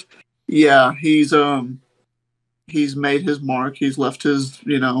stuff, yeah, he's made his mark. He's left his,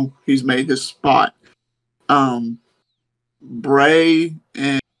 he's made his spot. Bray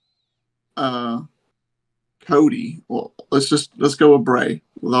and Cody. Well, let's go with Bray.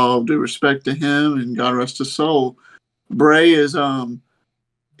 With all due respect to him, and God rest his soul, Bray is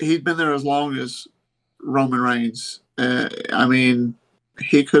he's been there as long as Roman Reigns. I mean,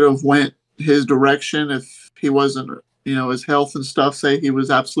 he could have went his direction if he wasn't, his health and stuff say he was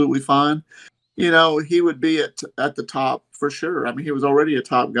absolutely fine. He would be at the top for sure. I mean, he was already a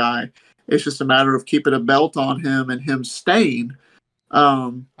top guy. It's just a matter of keeping a belt on him and him staying.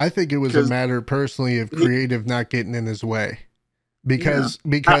 I think it was a matter personally of creative not getting in his way, because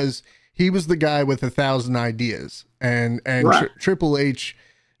he was the guy with 1,000 ideas, and right. Triple H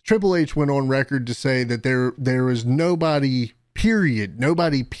went on record to say that there was nobody period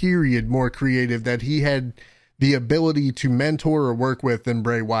more creative that he had the ability to mentor or work with than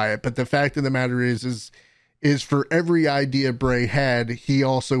Bray Wyatt. But the fact of the matter is for every idea Bray had, he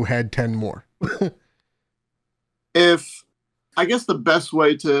also had 10 more. I guess the best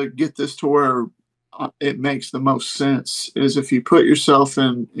way to get this to where it makes the most sense is if you put yourself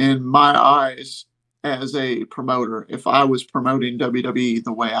in my eyes as a promoter. If I was promoting WWE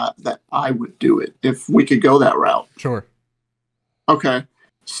the way that I would do it, if we could go that route. Sure. Okay.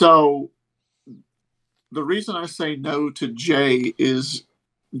 So the reason I say no to Jay is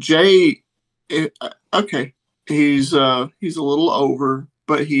okay, he's a little over,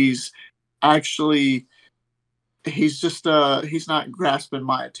 but he's just he's not grasping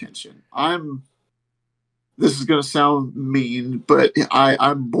my attention. This is gonna sound mean, but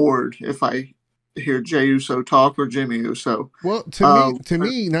I'm bored if I hear Jey Uso talk or Jimmy Uso. Well, to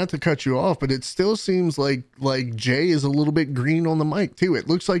me, not to cut you off, but it still seems like Jay is a little bit green on the mic too. It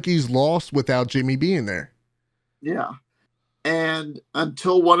looks like he's lost without Jimmy being there. Yeah. And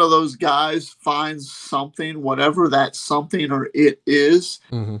until one of those guys finds something, whatever that something or it is,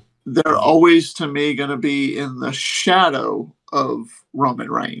 mm-hmm. they're always, to me, going to be in the shadow of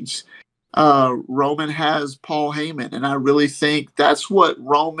Roman Reigns. Roman has Paul Heyman, and I really think that's what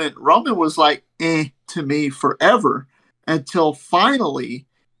Roman was like to me forever, until finally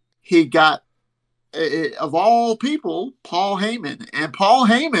he got, of all people, Paul Heyman. And Paul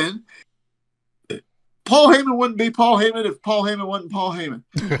Heyman wouldn't be Paul Heyman if Paul Heyman wasn't Paul Heyman.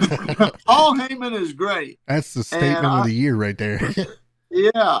 Paul Heyman is great. That's the statement of the year right there.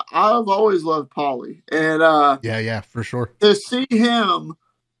 Yeah, I've always loved Paulie. And yeah, for sure. To see him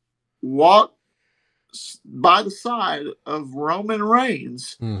walk by the side of Roman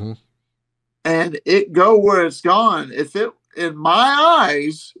Reigns, mm-hmm. and it go where it's gone. In my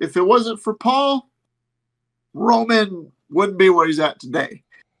eyes, if it wasn't for Paul, Roman wouldn't be where he's at today.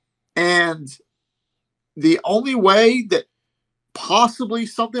 And the only way that possibly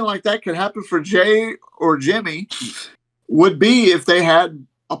something like that could happen for Jay or Jimmy would be if they had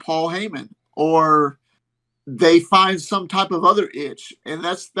a Paul Heyman or they find some type of other itch. And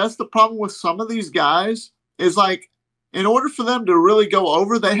that's the problem with some of these guys is like, in order for them to really go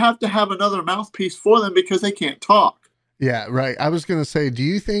over, they have to have another mouthpiece for them because they can't talk. Yeah, right. I was gonna say, do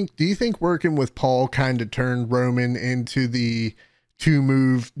you think working with Paul kind of turned Roman into the two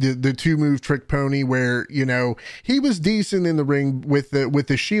move trick pony where, you know, he was decent in the ring with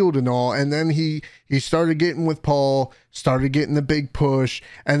the Shield and all, and then he started getting with Paul, started getting the big push,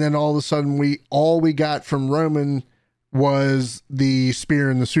 and then all of a sudden we got from Roman was the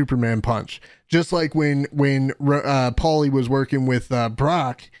spear and the Superman punch. Just like when Paulie was working with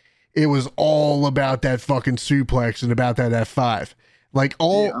Brock, it was all about that fucking suplex and about that F5. Like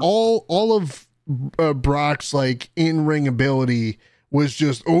all of Brock's like in-ring ability was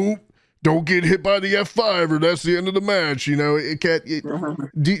just, oh, don't get hit by the F5 or that's the end of the match. You know,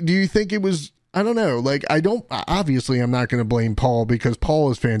 do you think it was, I don't know, like obviously I'm not going to blame Paul because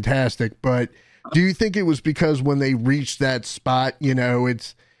Paul is fantastic, but do you think it was because when they reached that spot, you know,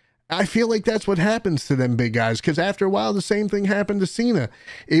 I feel like that's what happens to them big guys, because after a while the same thing happened to Cena.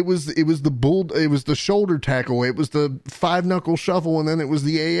 It was the shoulder tackle, it was the 5-knuckle shuffle, and then it was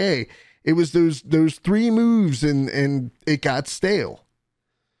the AA. It was those 3 moves, and it got stale.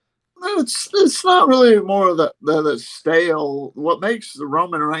 It's not really more of the stale. What makes the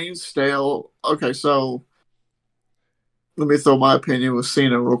Roman Reigns stale? Okay, so let me throw my opinion with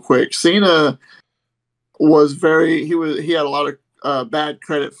Cena real quick. Cena was he had a lot of bad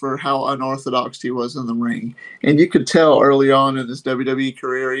credit for how unorthodox he was in the ring. And you could tell early on in his WWE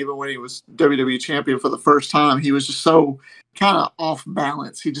career, even when he was WWE champion for the first time, he was just so kind of off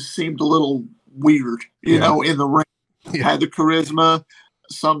balance. He just seemed a little weird, you know, in the ring. Yeah. Had the charisma.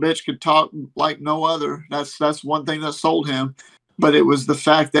 Some bitch could talk like no other. That's one thing that sold him. But it was the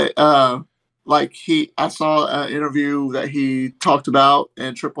fact that I saw an interview that he talked about,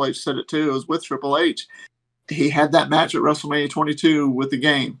 and Triple H said it too. It was with Triple H. He had that match at WrestleMania 22 with the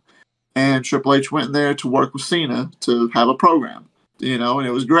Game, and Triple H went in there to work with Cena to have a program, you know, and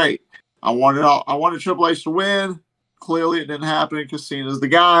it was great. I wanted Triple H to win. Clearly, it didn't happen because Cena's the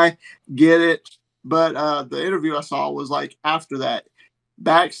guy. Get it? But the interview I saw was like after that.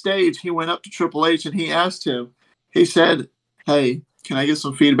 Backstage, he went up to Triple H and he asked him. He said, "Hey, can I get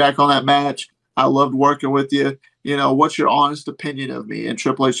some feedback on that match? I loved working with you. You know, what's your honest opinion of me?" And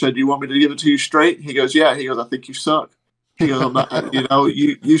Triple H said, "Do you want me to give it to you straight?" He goes, "Yeah." He goes, "I think you suck." He goes, "I'm not, you know,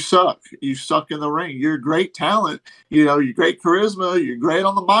 you suck. You suck in the ring. You're a great talent. You know, you're great charisma. You're great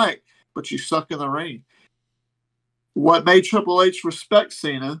on the mic, but you suck in the ring." What made Triple H respect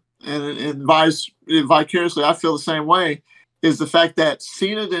Cena, and vicariously, I feel the same way, is the fact that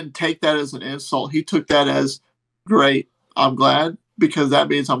Cena didn't take that as an insult. He took that as, great, I'm glad, because that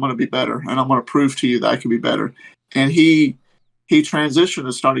means I'm going to be better, and I'm going to prove to you that I can be better. And he transitioned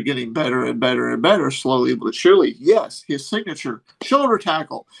and started getting better and better and better, slowly but surely. Yes, his signature shoulder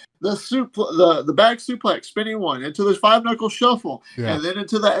tackle, the back suplex, spinning one, into the 5-knuckle shuffle, and then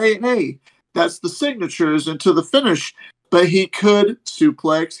into the AA. That's the signatures into the finish. But he could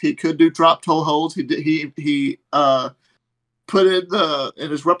suplex, he could do drop toe holds. He put in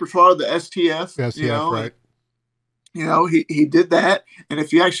his repertoire the STF. STF, you know, right? You know, he did that. And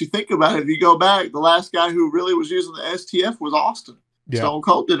if you actually think about it, if you go back, the last guy who really was using the STF was Austin. Yeah. Stone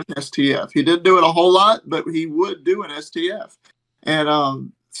Cold did an STF. He didn't do it a whole lot, but he would do an STF.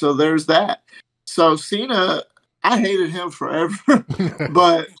 And so there's that. So Cena, I hated him forever.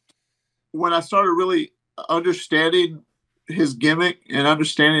 But when I started really understanding his gimmick and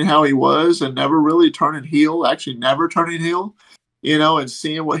understanding how he was, and never really turning heel, you know, and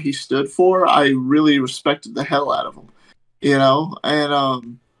seeing what he stood for, I really respected the hell out of him, you know.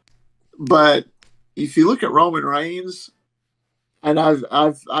 And but if you look at Roman Reigns, and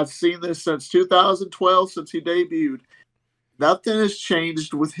I've seen this since 2012, since he debuted, nothing has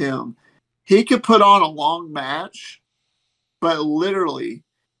changed with him. He could put on a long match, but literally,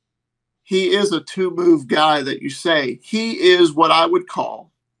 he is a 2-move guy that you say. He is what I would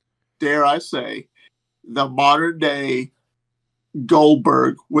call, dare I say, the modern day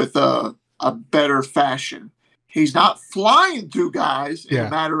Goldberg with a better fashion. He's not flying through guys in a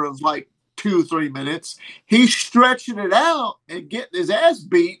matter of like 2-3 minutes. He's stretching it out and getting his ass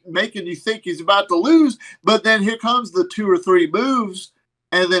beat, making you think he's about to lose. But then here comes the 2 or 3 moves,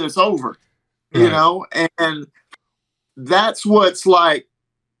 and then it's over. Right. You know, and that's what's like.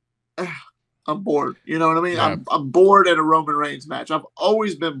 I'm bored. You know what I mean? Yeah. I'm bored at a Roman Reigns match. I've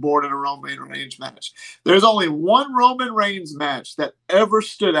always been bored at a Roman Reigns match. There's only one Roman Reigns match that ever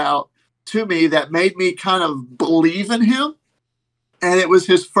stood out to me that made me kind of believe in him. And it was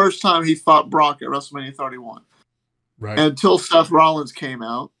his first time he fought Brock at WrestleMania 31. Right. Until Seth Rollins came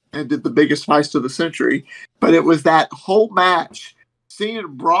out. and did the biggest heist of the century. But it was that whole match,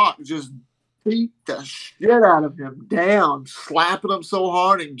 seeing Brock just beat the shit out of him down, slapping him so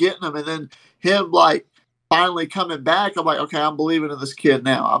hard and getting him, and then him like finally coming back. I'm like, okay, I'm believing in this kid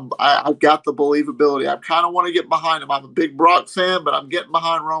now. I've got the believability. I kind of want to get behind him. I'm a big Brock fan, but I'm getting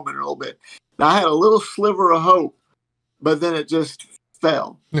behind Roman a little bit. Now, I had a little sliver of hope, but then it just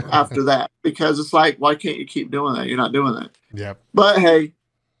fell after that, because it's like, why can't you keep doing that? You're not doing that. Yep. But hey,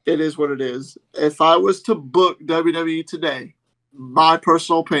 it is what it is. If I was to book WWE today, my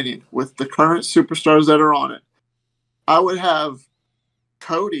personal opinion, with the current superstars that are on it, I would have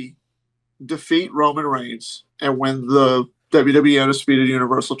Cody defeat Roman Reigns and win the WWE Undisputed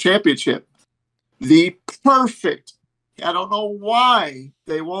Universal Championship. The perfect. I don't know why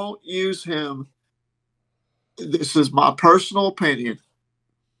they won't use him. This is my personal opinion.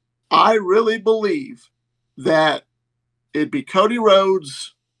 I really believe that it'd be Cody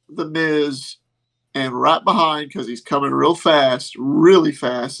Rhodes, The Miz, and right behind, because he's coming really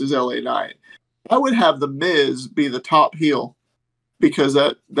fast, is LA Knight. I would have The Miz be the top heel, because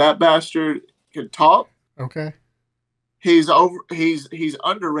that bastard can talk. Okay. He's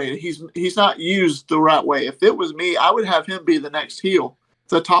underrated. He's not used the right way. If it was me, I would have him be the next heel,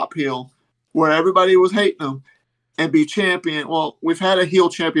 the top heel, where everybody was hating him, and be champion. Well, we've had a heel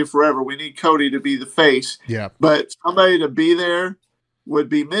champion forever. We need Cody to be the face. Yeah. But somebody to be there would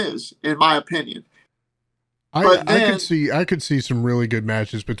be Miz, in my opinion. I could see some really good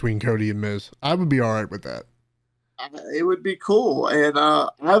matches between Cody and Miz. I would be all right with that. It would be cool. And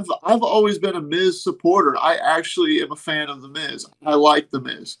I've always been a Miz supporter. I actually am a fan of The Miz. I like The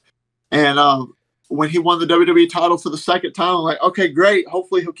Miz. And when he won the WWE title for the second time, I'm like, okay, great.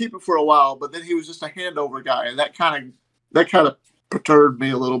 Hopefully he'll keep it for a while. But then he was just a handover guy. And that kind of perturbed me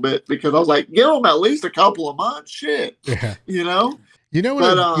a little bit, because I was like, give him at least a couple of months. Shit. Yeah. You know? You know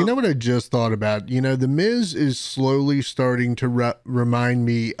what I just thought about? The Miz is slowly starting to remind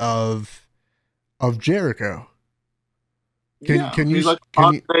me of Jericho. Can you?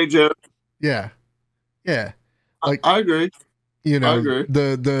 Yeah. Like, I agree. I agree.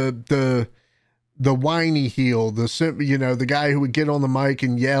 The whiny heel, the guy who would get on the mic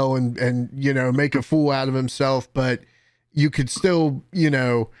and yell and make a fool out of himself, but you could still,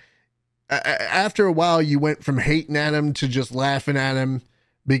 after a while you went from hating at him to just laughing at him,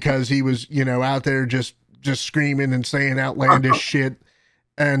 because he was, out there just screaming and saying outlandish shit.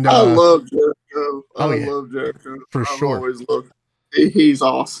 And I love Jericho. I love Jericho. For sure. Always loved. He's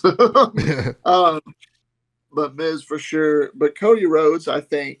awesome. But Miz for sure. But Cody Rhodes, I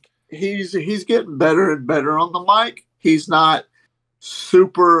think he's getting better and better on the mic. He's not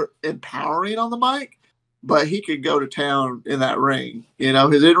super empowering on the mic, but he could go to town in that ring.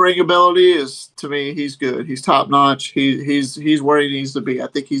 His in-ring ability is, to me, he's good. He's top notch. He's where he needs to be. I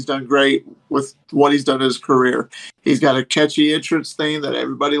think he's done great with what he's done in his career. He's got a catchy entrance thing that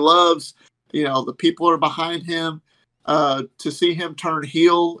everybody loves. The people are behind him. To see him turn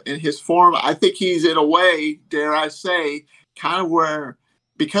heel in his form, I think he's, in a way, dare I say, kind of where,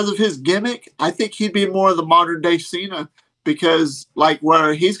 because of his gimmick, I think he'd be more of the modern day Cena, because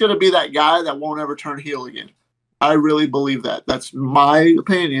where he's going to be that guy that won't ever turn heel again. I really believe that. That's my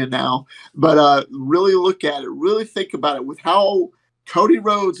opinion now. But really look at it. Really think about it, with how Cody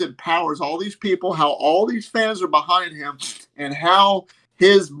Rhodes empowers all these people, how all these fans are behind him, and how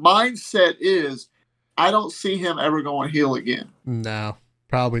his mindset is. I don't see him ever going heel again. No,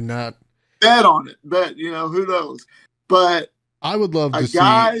 probably not. Bet on it. But, who knows? But I would love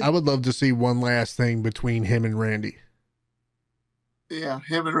to see one last thing between him and Randy. Yeah,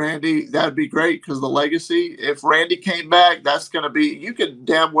 him and Randy, that'd be great, because the legacy, if Randy came back, that's going to be, you can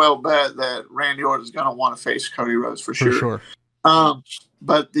damn well bet that Randy Orton's going to want to face Cody Rhodes for sure. For sure.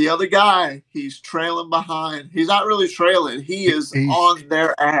 But the other guy, he's trailing behind. He's not really trailing. He's on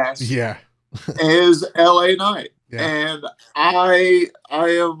their ass. Yeah. Is LA Knight. Yeah. And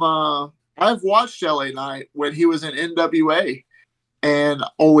I've watched LA Knight when he was in NWA, and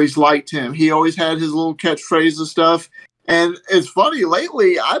always liked him. He always had his little catchphrase and stuff. And it's funny,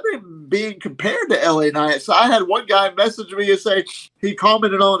 lately I've been being compared to LA Knight. So I had one guy message me and say, he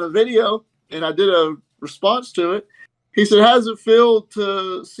commented on a video, and I did a response to it. He said, "How's it feel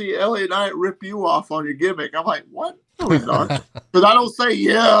to see LA Knight rip you off on your gimmick?" I'm like, what? No, he's not. Because I don't say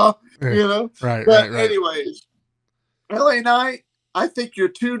yeah, Right, But right. anyways, LA Knight, I think your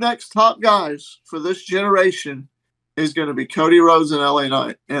two next top guys for this generation is going to be Cody Rhodes and LA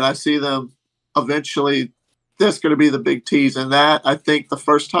Knight. And I see them eventually. That's going to be the big tease. And that, I think the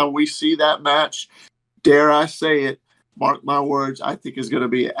first time we see that match, dare I say it, mark my words, I think is going to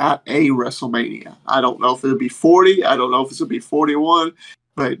be at a WrestleMania. I don't know if it'll be 40. I don't know if it's going to be 41.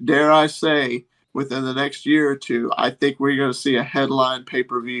 but dare I say, within the next year or two, I think we're going to see a headline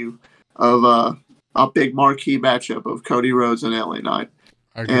pay-per-view of a big marquee matchup of Cody Rhodes and LA Knight.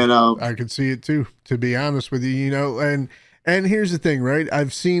 I could see it too, to be honest with you, you know, and here's the thing, right?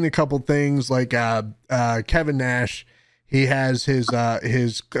 I've seen a couple things like Kevin Nash. He has his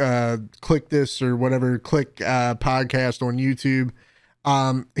Click This or whatever podcast on YouTube.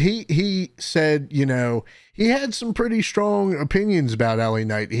 He said, you know, he had some pretty strong opinions about LA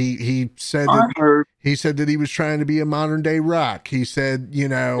Knight. He said that he was trying to be a modern day Rock. He said, you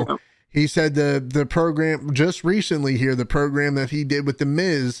know, Yep. he said the program just recently here, the program that he did with the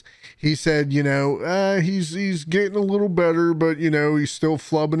Miz, he said, you know, he's getting a little better, but you know, he's still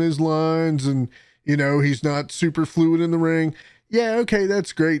flubbing his lines and, you know, he's not super fluid in the ring. Yeah. Okay.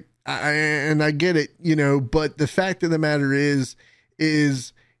 That's great. And I get it, you know, but the fact of the matter is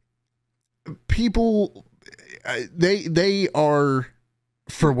people, they are,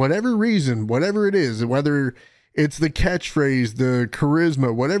 for whatever reason, whatever it is, whether it's the catchphrase, the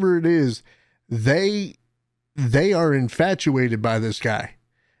charisma, whatever it is, they are infatuated by this guy.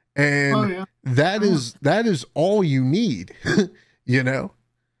 And that is all you need, you know?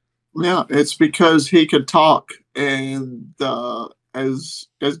 Yeah, it's because he could talk, and as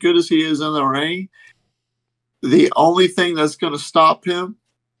good as he is in the ring, the only thing that's going to stop him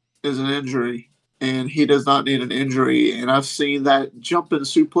is an injury, and he does not need an injury. And I've seen that jumping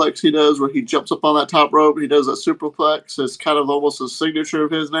suplex he does, where he jumps up on that top rope and he does that superplex. It's kind of almost a signature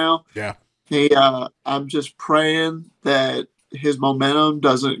of his now. Yeah. I'm just praying that his momentum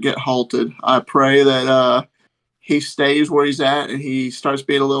doesn't get halted. I pray that he stays where he's at and he starts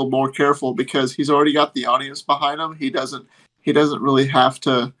being a little more careful, because he's already got the audience behind him. He doesn't really have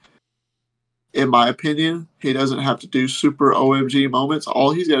to, in my opinion, he doesn't have to do super OMG moments.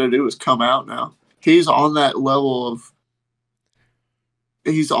 All he's got to do is come out now. He's on that level of,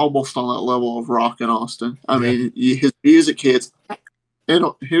 he's almost on that level of Rock and Austin. I mean, his music hits.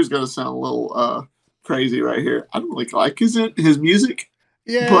 Here's going to sound a little crazy right here. I don't really like his music.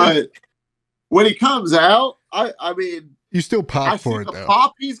 Yeah. But when he comes out, I mean, you still pop for it though.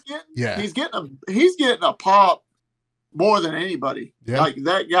 Pop he's getting, he's getting a pop more than anybody. Yeah. Like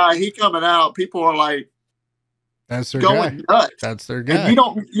that guy, he coming out, people are like, that's their going guy. Nuts. That's their guy. And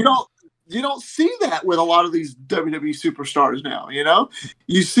you don't see that with a lot of these WWE superstars now. You know,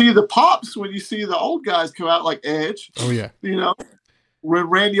 you see the pops when you see the old guys come out, like Edge. Oh yeah. You know, when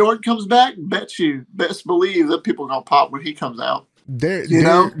Randy Orton comes back, best believe that people are gonna pop when he comes out.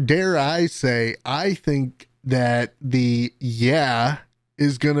 Dare I say, I think that the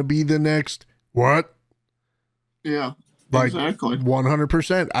is gonna be the next what? Yeah, like exactly.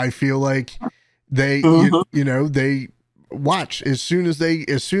 100%. I feel like they, you know, they watch as soon as they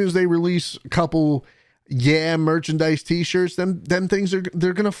release a couple merchandise T-shirts, them things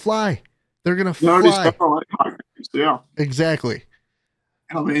they're gonna fly. They're gonna fly. Yeah, exactly.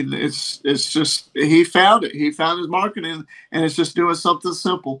 I mean, it's just he found it. He found his marketing, and it's just doing something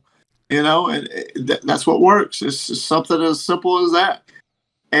simple, you know, and that's what works. It's just something as simple as that.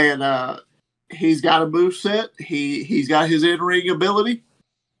 And he's got a moveset. He's got his in-ring ability.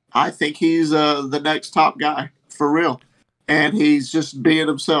 I think he's the next top guy for real, and he's just being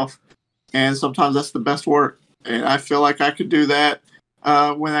himself. And sometimes that's the best work. And I feel like I could do that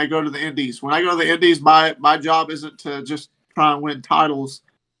when I go to the Indies. When I go to the Indies, my job isn't to just try and win titles.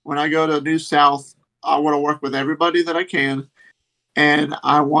 When I go to New South, I want to work with everybody that I can, and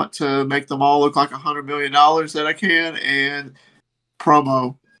I want to make them all look like $100 million that I can, and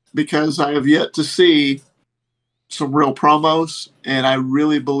promo, because I have yet to see some real promos, and I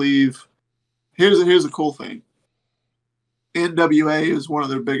really believe here's a cool thing. NWA is one of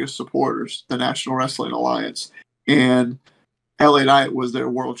their biggest supporters, the National Wrestling Alliance, and LA Knight was their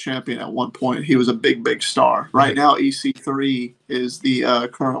world champion at one point. He was a big star. Right now, EC3 is the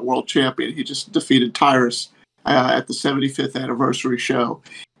current world champion. He just defeated Tyrus at the 75th anniversary show.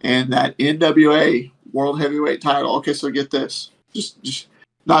 And that NWA World Heavyweight title, okay, so get this. Just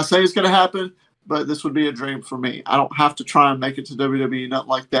not saying it's going to happen, but this would be a dream for me. I don't have to try and make it to WWE, nothing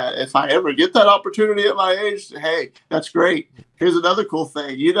like that. If I ever get that opportunity at my age, hey, that's great. Here's another cool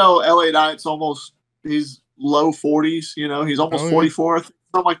thing. You know, LA Knight's he's low 40s, you know, he's almost 44, something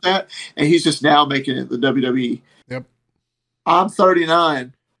like that, and he's just now making it in the WWE. Yep. I'm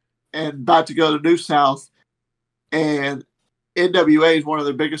 39 and about to go to New South, and NWA is one of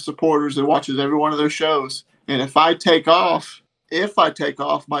their biggest supporters and watches every one of their shows. And if I take off,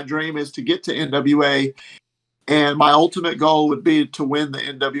 my dream is to get to NWA, and my ultimate goal would be to win the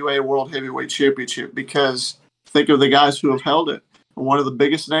NWA World Heavyweight Championship, because think of the guys who have held it. And one of the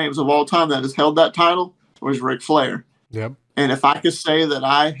biggest names of all time that has held that title was Ric Flair. Yep. And if I could say that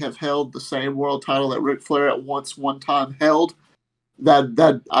I have held the same world title that Ric Flair at one time held,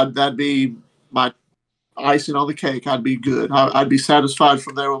 that'd be my icing on the cake. I'd be good. I'd be satisfied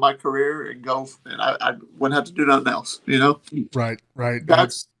from there with my career and go. And I wouldn't have to do nothing else. You know. Right.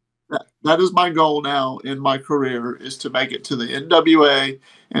 That is my goal now in my career, is to make it to the NWA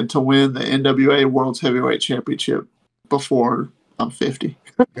and to win the NWA World's Heavyweight Championship before I'm 50.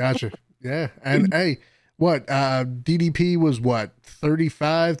 Gotcha. Yeah. And hey, what, DDP was what,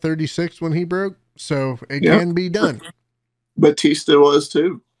 35, 36 when he broke? So it can be done. Batista was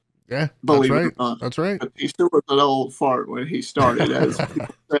too. Yeah. Believe that's it right. or not. That's right. Batista was an old fart when he started, as people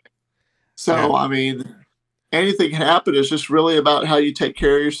say. So, Yeah. I mean, anything can happen. It's just really about how you take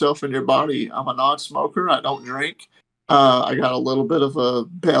care of yourself and your body. I'm a non-smoker. I don't drink. I got a little bit of a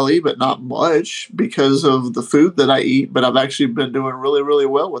belly, but not much because of the food that I eat. But I've actually been doing really, really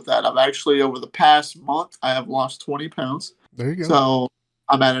well with that. I've actually, over the past month, I have lost 20 pounds. There you go. So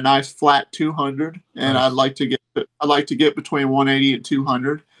I'm at a nice flat 200, and Nice. I'd like to get between 180 and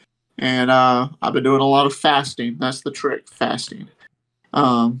 200. And I've been doing a lot of fasting. That's the trick, fasting.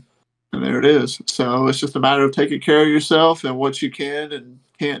 And there it is. So it's just a matter of taking care of yourself and what you can and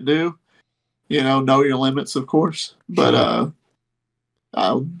can't do. You know your limits, of course. But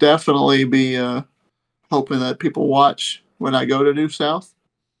I'll definitely be hoping that people watch when I go to New South.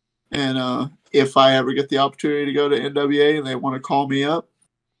 And if I ever get the opportunity to go to NWA and they want to call me up,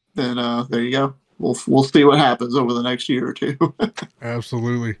 then there you go. We'll see what happens over the next year or two.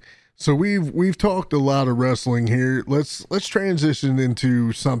 Absolutely. So we've talked a lot of wrestling here. Let's transition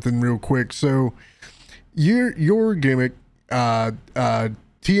into something real quick. So your gimmick, TNJT,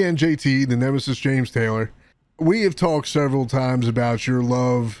 the Nemesis James Taylor. We have talked several times about your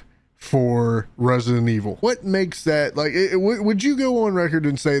love for Resident Evil. What makes that, like, would you go on record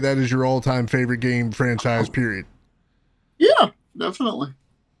and say that is your all-time favorite game franchise, period? Yeah, definitely.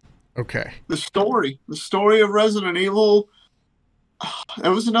 Okay. The story of Resident Evil, it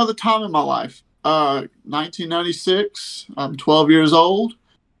was another time in my life. 1996, I'm 12 years old,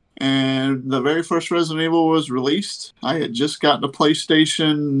 and the very first Resident Evil was released. I had just gotten a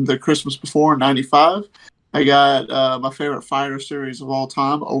PlayStation the Christmas before in 95. I got my favorite fighter series of all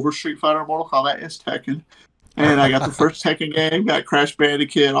time, over Street Fighter and Mortal Kombat, is Tekken. And I got the first Tekken game, got Crash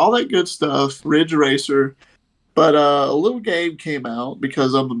Bandicoot, all that good stuff, Ridge Racer. But a little game came out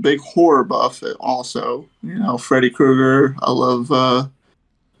because I'm a big horror buff also. You know, Freddy Krueger. I love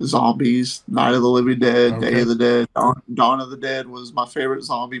zombies, Night of the Living Dead, Okay. Day of the Dead. Dawn of the Dead was my favorite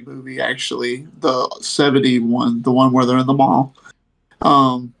zombie movie, actually. The 70 one, the one where they're in the mall.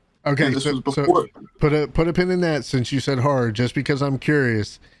 Okay, this so, was before. so put a pin in that, since you said horror, just because I'm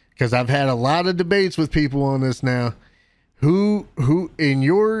curious, because I've had a lot of debates with people on this now. Who in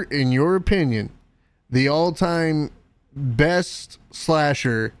your opinion, the all-time best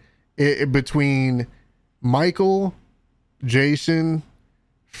slasher between Michael, Jason,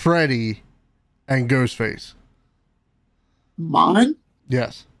 Freddy, and Ghostface? Mine?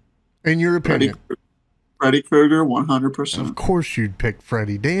 Yes. In your opinion. Freddy Krueger, 100%. Of course you'd pick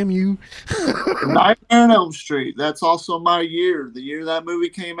Freddy. Damn you. Nightmare on Elm Street. That's also my year. The year that movie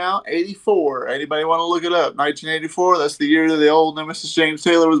came out, 84. Anybody want to look it up? 1984. That's the year that the old Nemesis James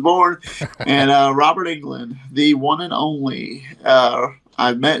Taylor was born. And Robert Englund, the one and only.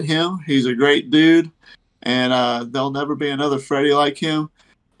 I met him. He's a great dude. And there'll never be another Freddy like him.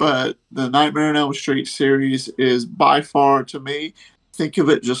 But the Nightmare on Elm Street series is by far, to me, think of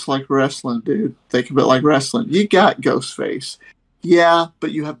it just like wrestling, dude. Think of it like wrestling. You got Ghostface. Yeah,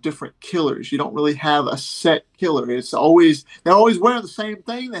 but you have different killers. You don't really have a set killer. They're always wearing the same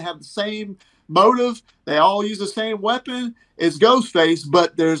thing. They have the same motive. They all use the same weapon. It's Ghostface,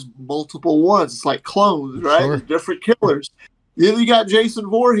 but there's multiple ones. It's like clones, right? Sure. There's different killers. Then you got Jason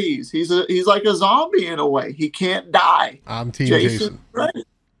Voorhees. He's like a zombie in a way. He can't die. I'm Team Jason. Right.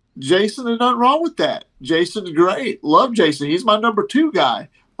 Jason, there's nothing wrong with that. Jason's great. Love Jason. He's my number 2 guy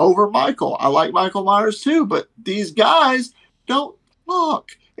over Michael. I like Michael Myers too, but these guys don't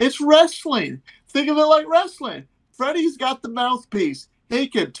talk. It's wrestling. Think of it like wrestling. Freddy's got the mouthpiece. He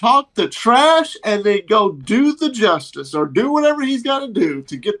can talk the trash and then go do the justice or do whatever he's got to do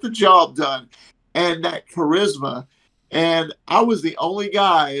to get the job done. And that charisma. And I was the only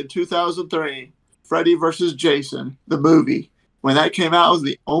guy in 2003, Freddy versus Jason, the movie. When that came out, I was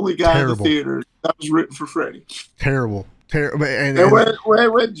the only guy in the theater that was written for Freddy. Terrible. And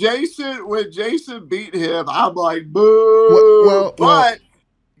when Jason beat him, I'm like, boo. But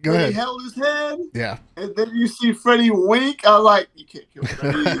go when ahead. He held his head, yeah, and then you see Freddy wink, I'm like, you can't kill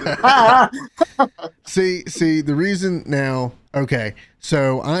Freddy. see the reason now. Okay,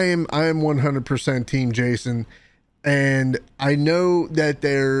 so I am 100% Team Jason. And I know that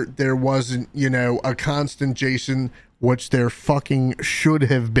there wasn't, a constant Jason, which there fucking should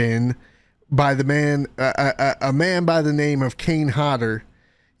have been, by the man, a man by the name of Kane Hodder,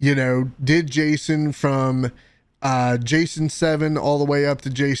 did Jason from Jason 7 all the way up to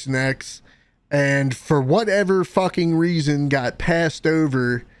Jason X, and for whatever fucking reason got passed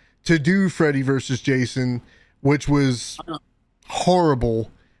over to do Freddy versus Jason, which was horrible.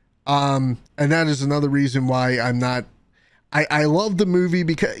 And that is another reason why I'm not. I love the movie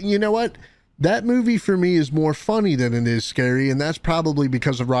because you know what? That movie for me is more funny than it is scary, and that's probably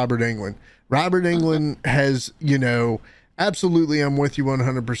because of Robert Englund. Robert Englund has, absolutely, I'm with you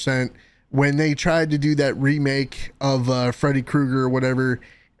 100%. When they tried to do that remake of Freddy Krueger or whatever,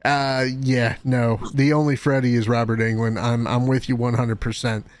 the only Freddy is Robert Englund. I'm with you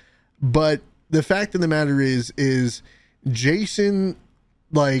 100%. But the fact of the matter is Jason,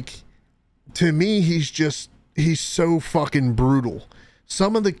 like, to me, he's so fucking brutal.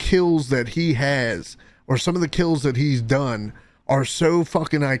 Some of the kills that he has, or some of the kills that he's done, are so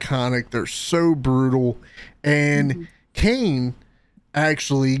fucking iconic. They're so brutal. And Kane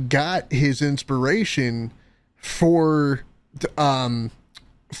actually got his inspiration for the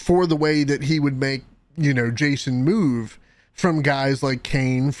way that he would make, Jason move from guys like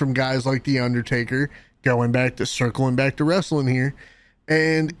Kane, from guys like The Undertaker, circling back to wrestling here.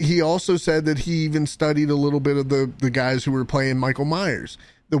 And he also said that he even studied a little bit of the guys who were playing Michael Myers,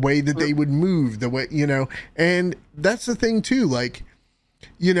 the way that they would move, the way, and that's the thing too. Like,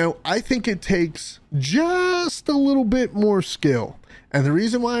 I think it takes just a little bit more skill. And the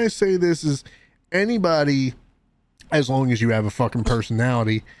reason why I say this is anybody, as long as you have a fucking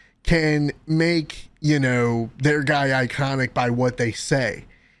personality, can make, their guy iconic by what they say.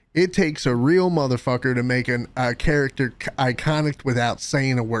 It takes a real motherfucker to make a character iconic without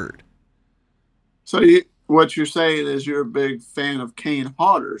saying a word. So what you're saying is you're a big fan of Kane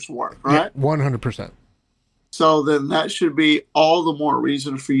Hodder's work, right? Yeah, 100%. So then that should be all the more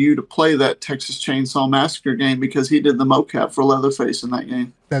reason for you to play that Texas Chainsaw Massacre game, because he did the mocap for Leatherface in that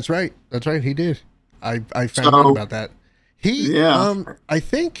game. That's right. He did. I found out about that. I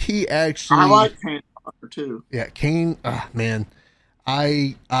think he actually. I like Kane Hodder too. Yeah, Kane. Man.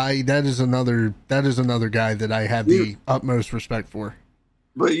 That is another guy that I have the utmost respect for.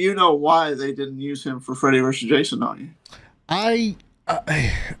 But you know why they didn't use him for Freddy vs. Jason, don't you?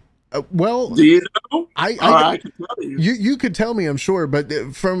 Well, do you know? I can tell you. You could tell me, I'm sure, but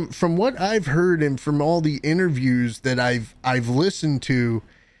from what I've heard and from all the interviews that I've listened to,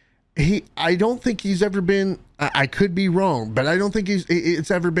 I don't think he's ever been. I could be wrong, but I don't think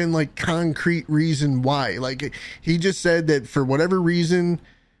it's ever been like concrete reason why. Like, he just said that for whatever reason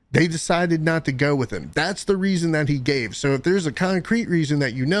they decided not to go with him. That's the reason that he gave. So if there's a concrete reason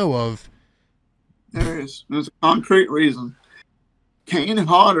that you know of, there's a concrete reason. Kane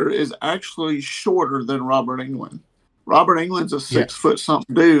Hodder is actually shorter than Robert Englund. Robert Englund's a 6 foot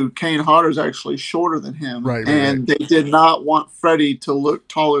something dude. Kane Hodder's actually shorter than him. Right. They did not want Freddy to look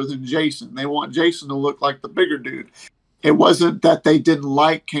taller than Jason. They want Jason to look like the bigger dude. It wasn't that they didn't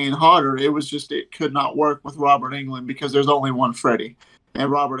like Kane Hodder. It was just it could not work with Robert Englund because there's only one Freddy.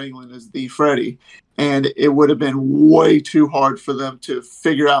 And Robert Englund is the Freddy. And it would have been way too hard for them to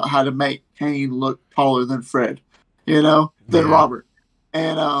figure out how to make Kane look taller than Fred, than Robert.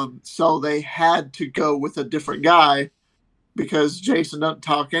 And so they had to go with a different guy because Jason doesn't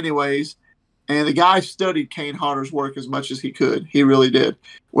talk anyways. And the guy studied Kane Hodder's work as much as he could. He really did,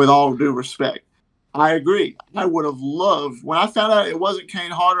 with all due respect. I agree. I would have loved, when I found out it wasn't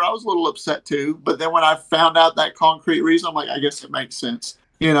Kane Hodder, I was a little upset too. But then when I found out that concrete reason, I'm like, I guess it makes sense,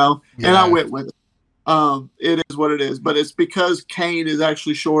 and I went with it. It is what it is. But it's because Kane is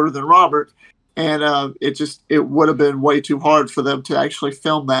actually shorter than Robert. And it would have been way too hard for them to actually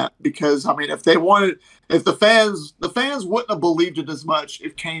film that, because if the fans wouldn't have believed it as much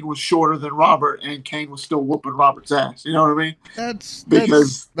if Kane was shorter than Robert and Kane was still whooping Robert's ass. You know what I mean? That's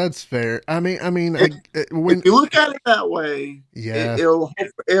fair. When if you look at it that way,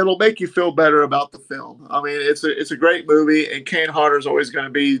 it'll make you feel better about the film. It's a great movie, and Kane Hodder is always going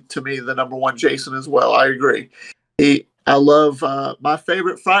to be, to me, the number one Jason as well. I agree. I love my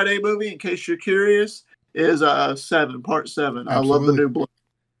favorite Friday movie, in case you're curious, is 7, Part 7. Absolutely. I love the New Blood.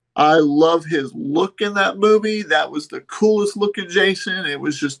 I love his look in that movie. That was the coolest looking Jason. It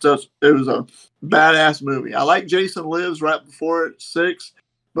was it was a badass movie. I like Jason Lives right before it, 6,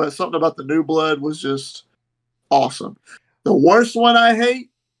 but something about the New Blood was just awesome. The worst one I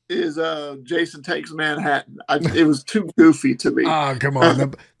hate is Jason Takes Manhattan. It was too goofy to me. Oh, come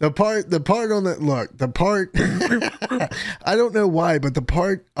on. The part on that, look, the part, I don't know why, but the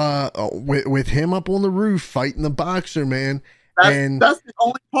part with him up on the roof fighting the boxer, man. That's the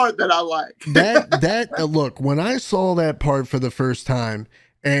only part that I like. Look, when I saw that part for the first time,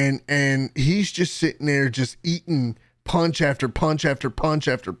 and he's just sitting there just eating punch after punch after punch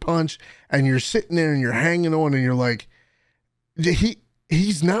after punch, and you're sitting there and you're hanging on, and you're like,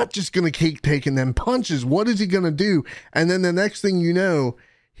 he's not just gonna keep taking them punches. What is he gonna do? And then the next thing you know,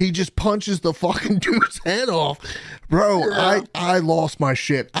 he just punches the fucking dude's head off. Bro, yeah. I lost my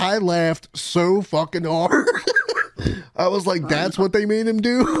shit. I laughed so fucking hard. I was like, that's what they made him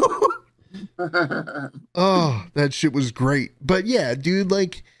do? Oh, that shit was great. But yeah, dude,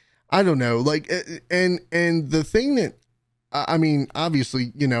 like, I don't know. Like, and the thing that, I mean,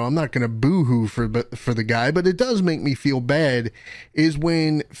 obviously, you know, I'm not going to boo-hoo for the guy, but it does make me feel bad is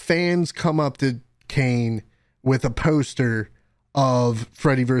when fans come up to Kane with a poster of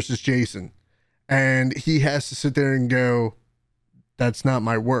Freddy versus Jason, and he has to sit there and go, that's not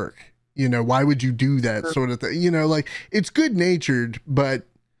my work. You know, why would you do that sort of thing? You know, like, it's good natured, but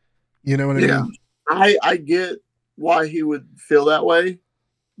you know what I mean? I get why he would feel that way,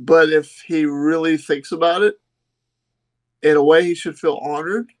 but if he really thinks about it, in a way, he should feel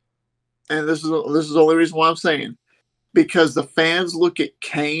honored. And this is the only reason why I'm saying, because the fans look at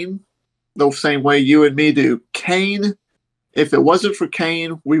Kane the same way you and me do. Kane, if it wasn't for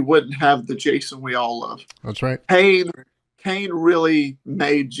Kane, we wouldn't have the Jason we all love. That's right. Kane really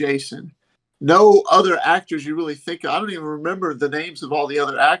made Jason. No other actors you really think of. I don't even remember the names of all the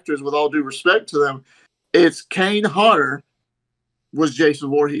other actors, with all due respect to them. It's Kane Hodder was Jason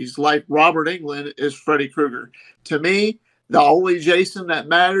Voorhees, like Robert Englund is Freddy Krueger. To me, the only Jason that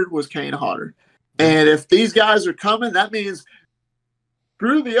mattered was Kane Hodder. And if these guys are coming, that means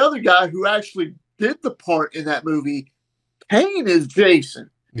screw the other guy who actually did the part in that movie. Kane is Jason.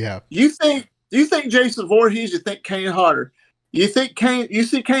 Yeah. You think Jason Voorhees, you think Kane Hodder. You see Kane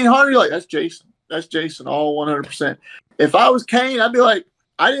Hodder, you're like, that's Jason. That's Jason, all 100%. If I was Kane, I'd be like,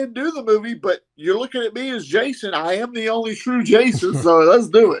 I didn't do the movie, but you're looking at me as Jason. I am the only true Jason, so let's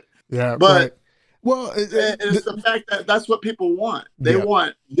do it. Yeah, but right. Well, it's the fact that that's what people want. They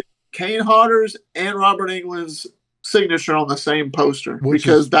want Kane Hodder's and Robert Englund's signature on the same poster,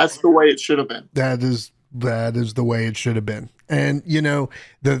 because that's the way it should have been. That is the way it should have been. And you know,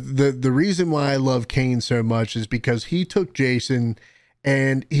 the reason why I love Kane so much is because he took Jason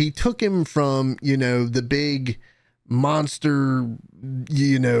and he took him from, you know, the big monster,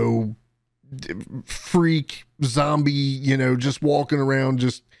 you know, freak zombie, you know, just walking around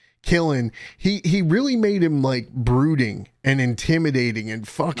just killing. He really made him like brooding and intimidating and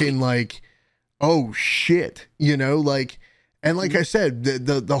fucking like, oh shit, you know, like, and like I said,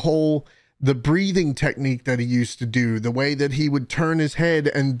 the whole breathing technique that he used to do, the way that he would turn his head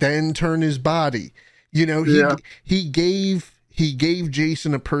and then turn his body, you know, he gave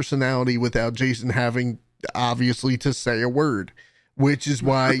Jason a personality without Jason having obviously to say a word, which is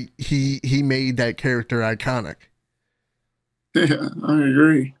why he made that character iconic. Yeah, I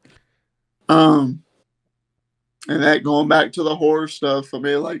agree. And that going back to the horror stuff, I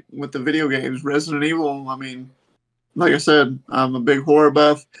mean, like with the video games, Resident Evil, I mean, like I said, I'm a big horror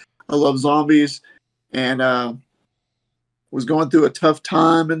buff. I love zombies, and was going through a tough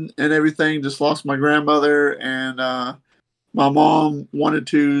time and everything. Just lost my grandmother, and my mom wanted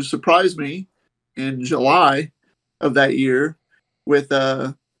to surprise me in July of that year with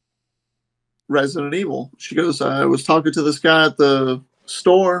Resident Evil. She goes, I was talking to this guy at the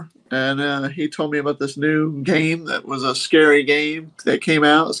store, and he told me about this new game that was a scary game that came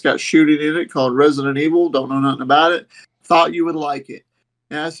out. It's got shooting in it called Resident Evil. Don't know nothing about it. Thought you would like it.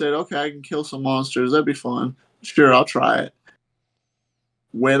 And I said, okay, I can kill some monsters. That'd be fun. Sure, I'll try it.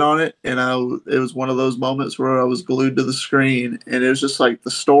 Went on it, and it was one of those moments where I was glued to the screen, and it was just like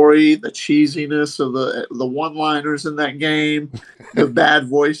the story, the cheesiness of the one-liners in that game, the bad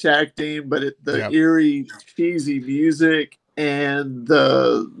voice acting, but the eerie, cheesy music, and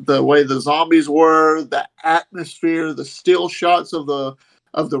the way the zombies were, the atmosphere, the still shots of the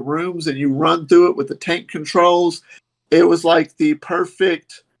rooms, and you run through it with the tank controls. It was like the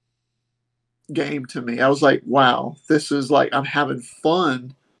perfect game to me. I was like, wow, this is like, I'm having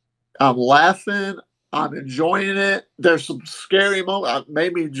fun. I'm laughing. I'm enjoying it. There's some scary moments. It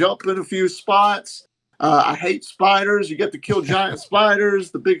made me jump in a few spots. I hate spiders. You get to kill giant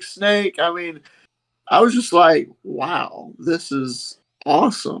spiders, the big snake. I mean, I was just like, wow, this is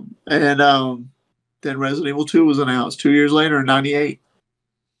awesome. And then Resident Evil 2 was announced 2 years later in 98.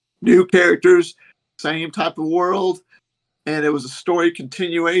 New characters, same type of world. and it was a story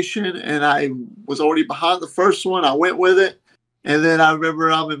continuation, and I was already behind the first one. I went with it. And then I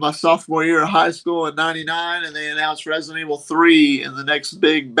remember I'm in my sophomore year of high school in '99, and they announced Resident Evil 3, and the next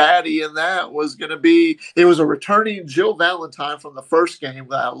big baddie in that was going to be, it was a returning Jill Valentine from the first game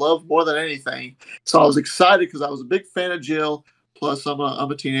that I loved more than anything. So I was excited because I was a big fan of Jill. Plus, I'm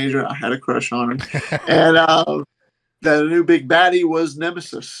a teenager. I had a crush on her. And the new big baddie was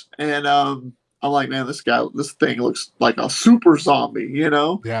Nemesis. And I'm like, man, this thing looks like a super zombie, you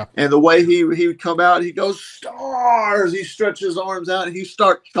know? Yeah. And the way he would come out, he goes, stars. He stretches his arms out and he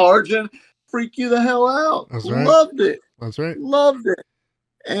starts charging. Freak you the hell out. That's right. Loved it. That's right. Loved it.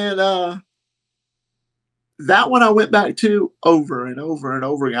 And that one I went back to over and over and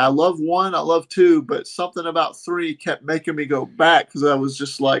over again. I love 1, I love 2, but something about 3 kept making me go back because I was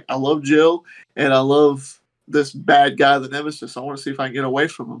just like, I love Jill and I love this bad guy, the Nemesis. I want to see if I can get away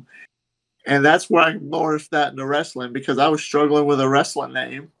from him. And that's where I morphed that into wrestling because I was struggling with a wrestling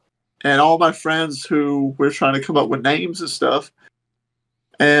name. And all my friends who were trying to come up with names and stuff.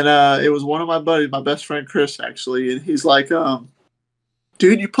 And it was one of my buddies, my best friend Chris, actually. And he's like,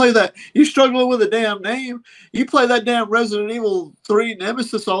 dude, you struggling with a damn name. You play that damn Resident Evil 3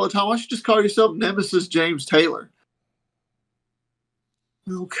 Nemesis all the time. Why don't you just call yourself Nemesis James Taylor?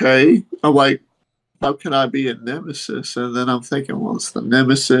 Okay. I'm like, how can I be a nemesis? And then I'm thinking, well, it's the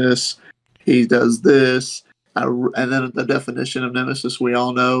nemesis. He does this. And then the definition of nemesis, we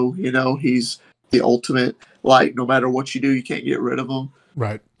all know, he's the ultimate, like, no matter what you do, you can't get rid of him.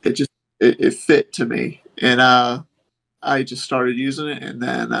 Right. It fit to me. And I just started using it. And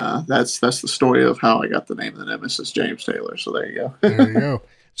then that's the story of how I got the name of the Nemesis James Taylor. So there you go. There you go.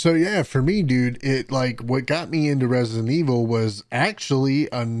 So yeah, for me, dude, what got me into Resident Evil was actually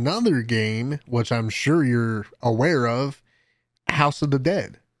another game, which I'm sure you're aware of, House of the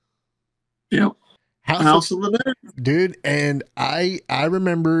Dead. Yep. House of the Dead. Dude, and I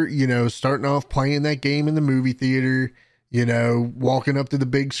remember, starting off playing that game in the movie theater, walking up to the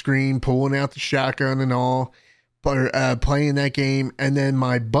big screen, pulling out the shotgun and all, playing that game. And then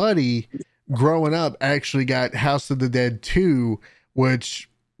my buddy growing up actually got House of the Dead 2, which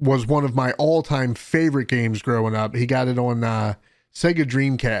was one of my all-time favorite games growing up. He got it on Sega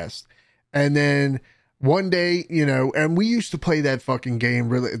Dreamcast. And then one day, and we used to play that fucking game.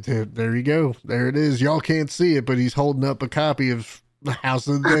 Really, there you go. There it is. Y'all can't see it, but he's holding up a copy of House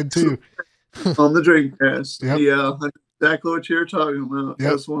of the Dead 2. On the Dreamcast. Yep. Yeah, exactly what you're talking about. Yep.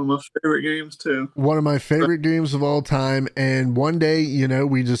 That's one of my favorite games, too. One of my favorite games of all time. And one day,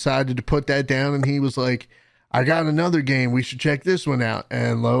 we decided to put that down, and he was like, I got another game. We should check this one out.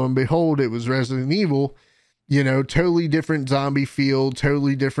 And lo and behold, it was Resident Evil, totally different zombie feel,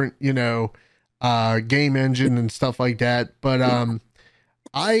 totally different, game engine and stuff like that. But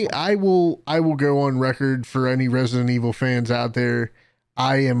I will go on record for any Resident Evil fans out there.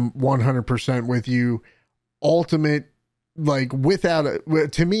 I am 100% with you. Ultimate, like without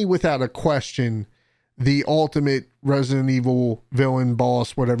a question, the ultimate Resident Evil villain,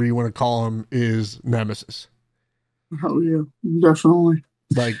 boss, whatever you want to call him, is Nemesis. Oh yeah, definitely.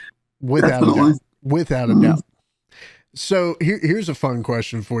 Like without a doubt. So here's a fun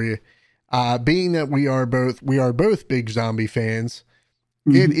question for you. Being that we are both big zombie fans,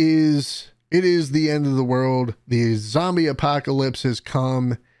 mm-hmm. It is the end of the world. The zombie apocalypse has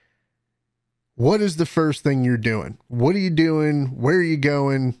come. What is the first thing you're doing? What are you doing? Where are you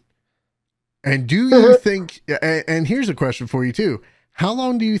going? And do you think, and here's a question for you too. How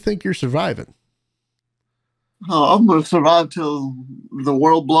long do you think you're surviving? Oh, I'm going to survive till the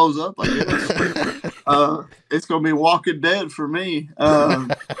world blows up, I guess. It's going to be Walking Dead for me.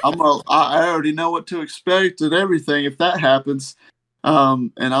 I already know what to expect and everything if that happens.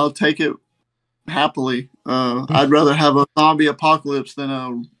 And I'll take it happily. I'd rather have a zombie apocalypse than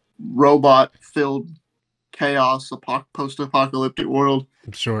a robot-filled chaos, post-apocalyptic world.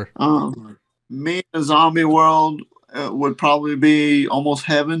 Sure. Me in a zombie world would probably be almost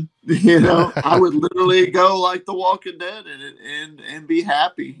heaven. I would literally go like The Walking Dead and be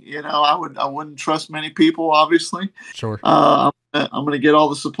happy. I wouldn't trust many people, obviously. Sure. I'm going to get all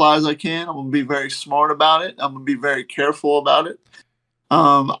the supplies I can. I'm going to be very smart about it. I'm going to be very careful about it.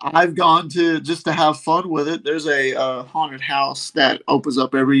 I've gone to just to have fun with it. There's a haunted house that opens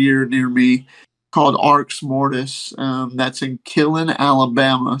up every year near me called Arx Mortis. That's in Killen,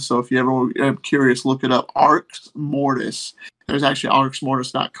 Alabama. So if you ever are curious, look it up. Arx Mortis. There's actually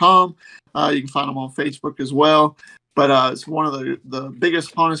arxmortis.com. You can find them on Facebook as well. But it's one of the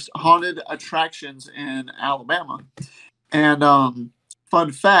biggest haunted attractions in Alabama. And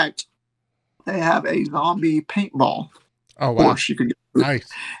fun fact, they have a zombie paintball. Oh, wow. Horse you could go. Nice.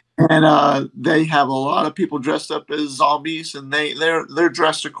 And they have a lot of people dressed up as zombies, and they're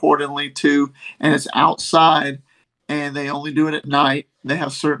dressed accordingly too. And it's outside, and they only do it at night. They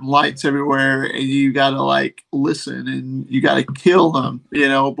have certain lights everywhere, and you gotta like listen, and you gotta kill them,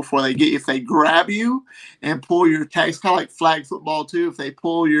 before they get. If they grab you and pull your tag, it's kind of like flag football too. If they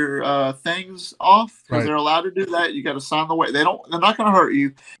pull your things off, because Right. they're allowed to do that, you got to sign the way. They're not gonna hurt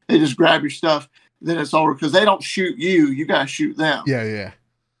you. They just grab your stuff. Then it's over because they don't shoot you. You gotta shoot them. Yeah.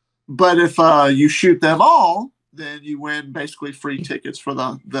 But if you shoot them all, then you win basically free tickets for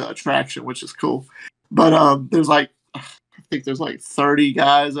the attraction, which is cool. But I think there's like 30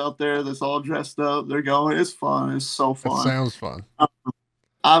 guys out there that's all dressed up. They're going. It's fun. It's so fun. That sounds fun.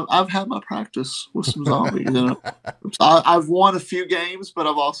 I've had my practice with some zombies. I've won a few games, but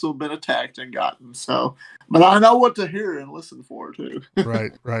I've also been attacked and gotten. But I know what to hear and listen for too.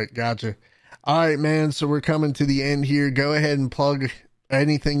 Right. Gotcha. All right, man. So we're coming to the end here. Go ahead and plug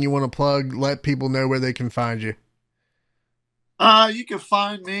anything you want to plug. Let people know where they can find you. You can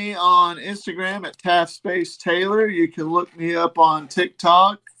find me on Instagram at Taff Taylor. You can look me up on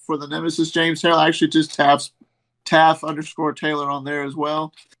TikTok for the Nemesis James Taylor. Actually, just Taff _Taylor on there as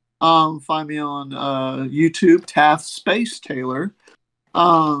well. Find me on YouTube, Taff Taylor.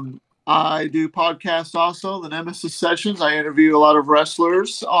 I do podcasts also, the Nemesis Sessions. I interview a lot of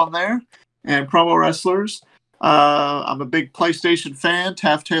wrestlers on there and promo wrestlers. I'm a big PlayStation fan,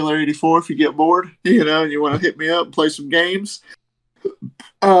 Taff Taylor 84. If you get bored, and you want to hit me up and play some games.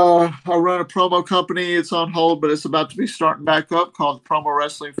 I run a promo company. It's on hold, but it's about to be starting back up, called the Promo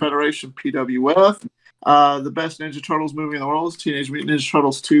Wrestling Federation, PWF. The best Ninja Turtles movie in the world is Teenage Mutant Ninja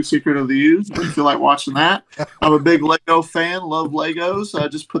Turtles 2: Secret of the Ooze. If you feel like watching that. I'm a big Lego fan. Love Legos. I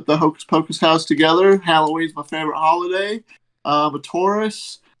just put the Hocus Pocus house together. Halloween's my favorite holiday. I'm a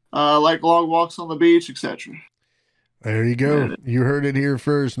Taurus. Like long walks on the beach, etc. There you go. You heard it here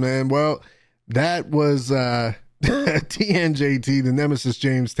first, man. Well, that was TNJT, the Nemesis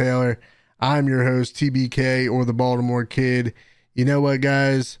James Taylor. I'm your host, TBK, or the Baltimore Kid. You know what,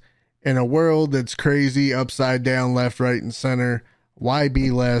 guys? In a world that's crazy, upside down, left, right, and center, why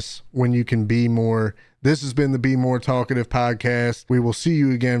be less when you can be more? This has been the Be More Talkative podcast. We will see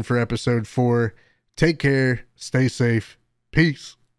you again for episode 4. Take care. Stay safe. Peace.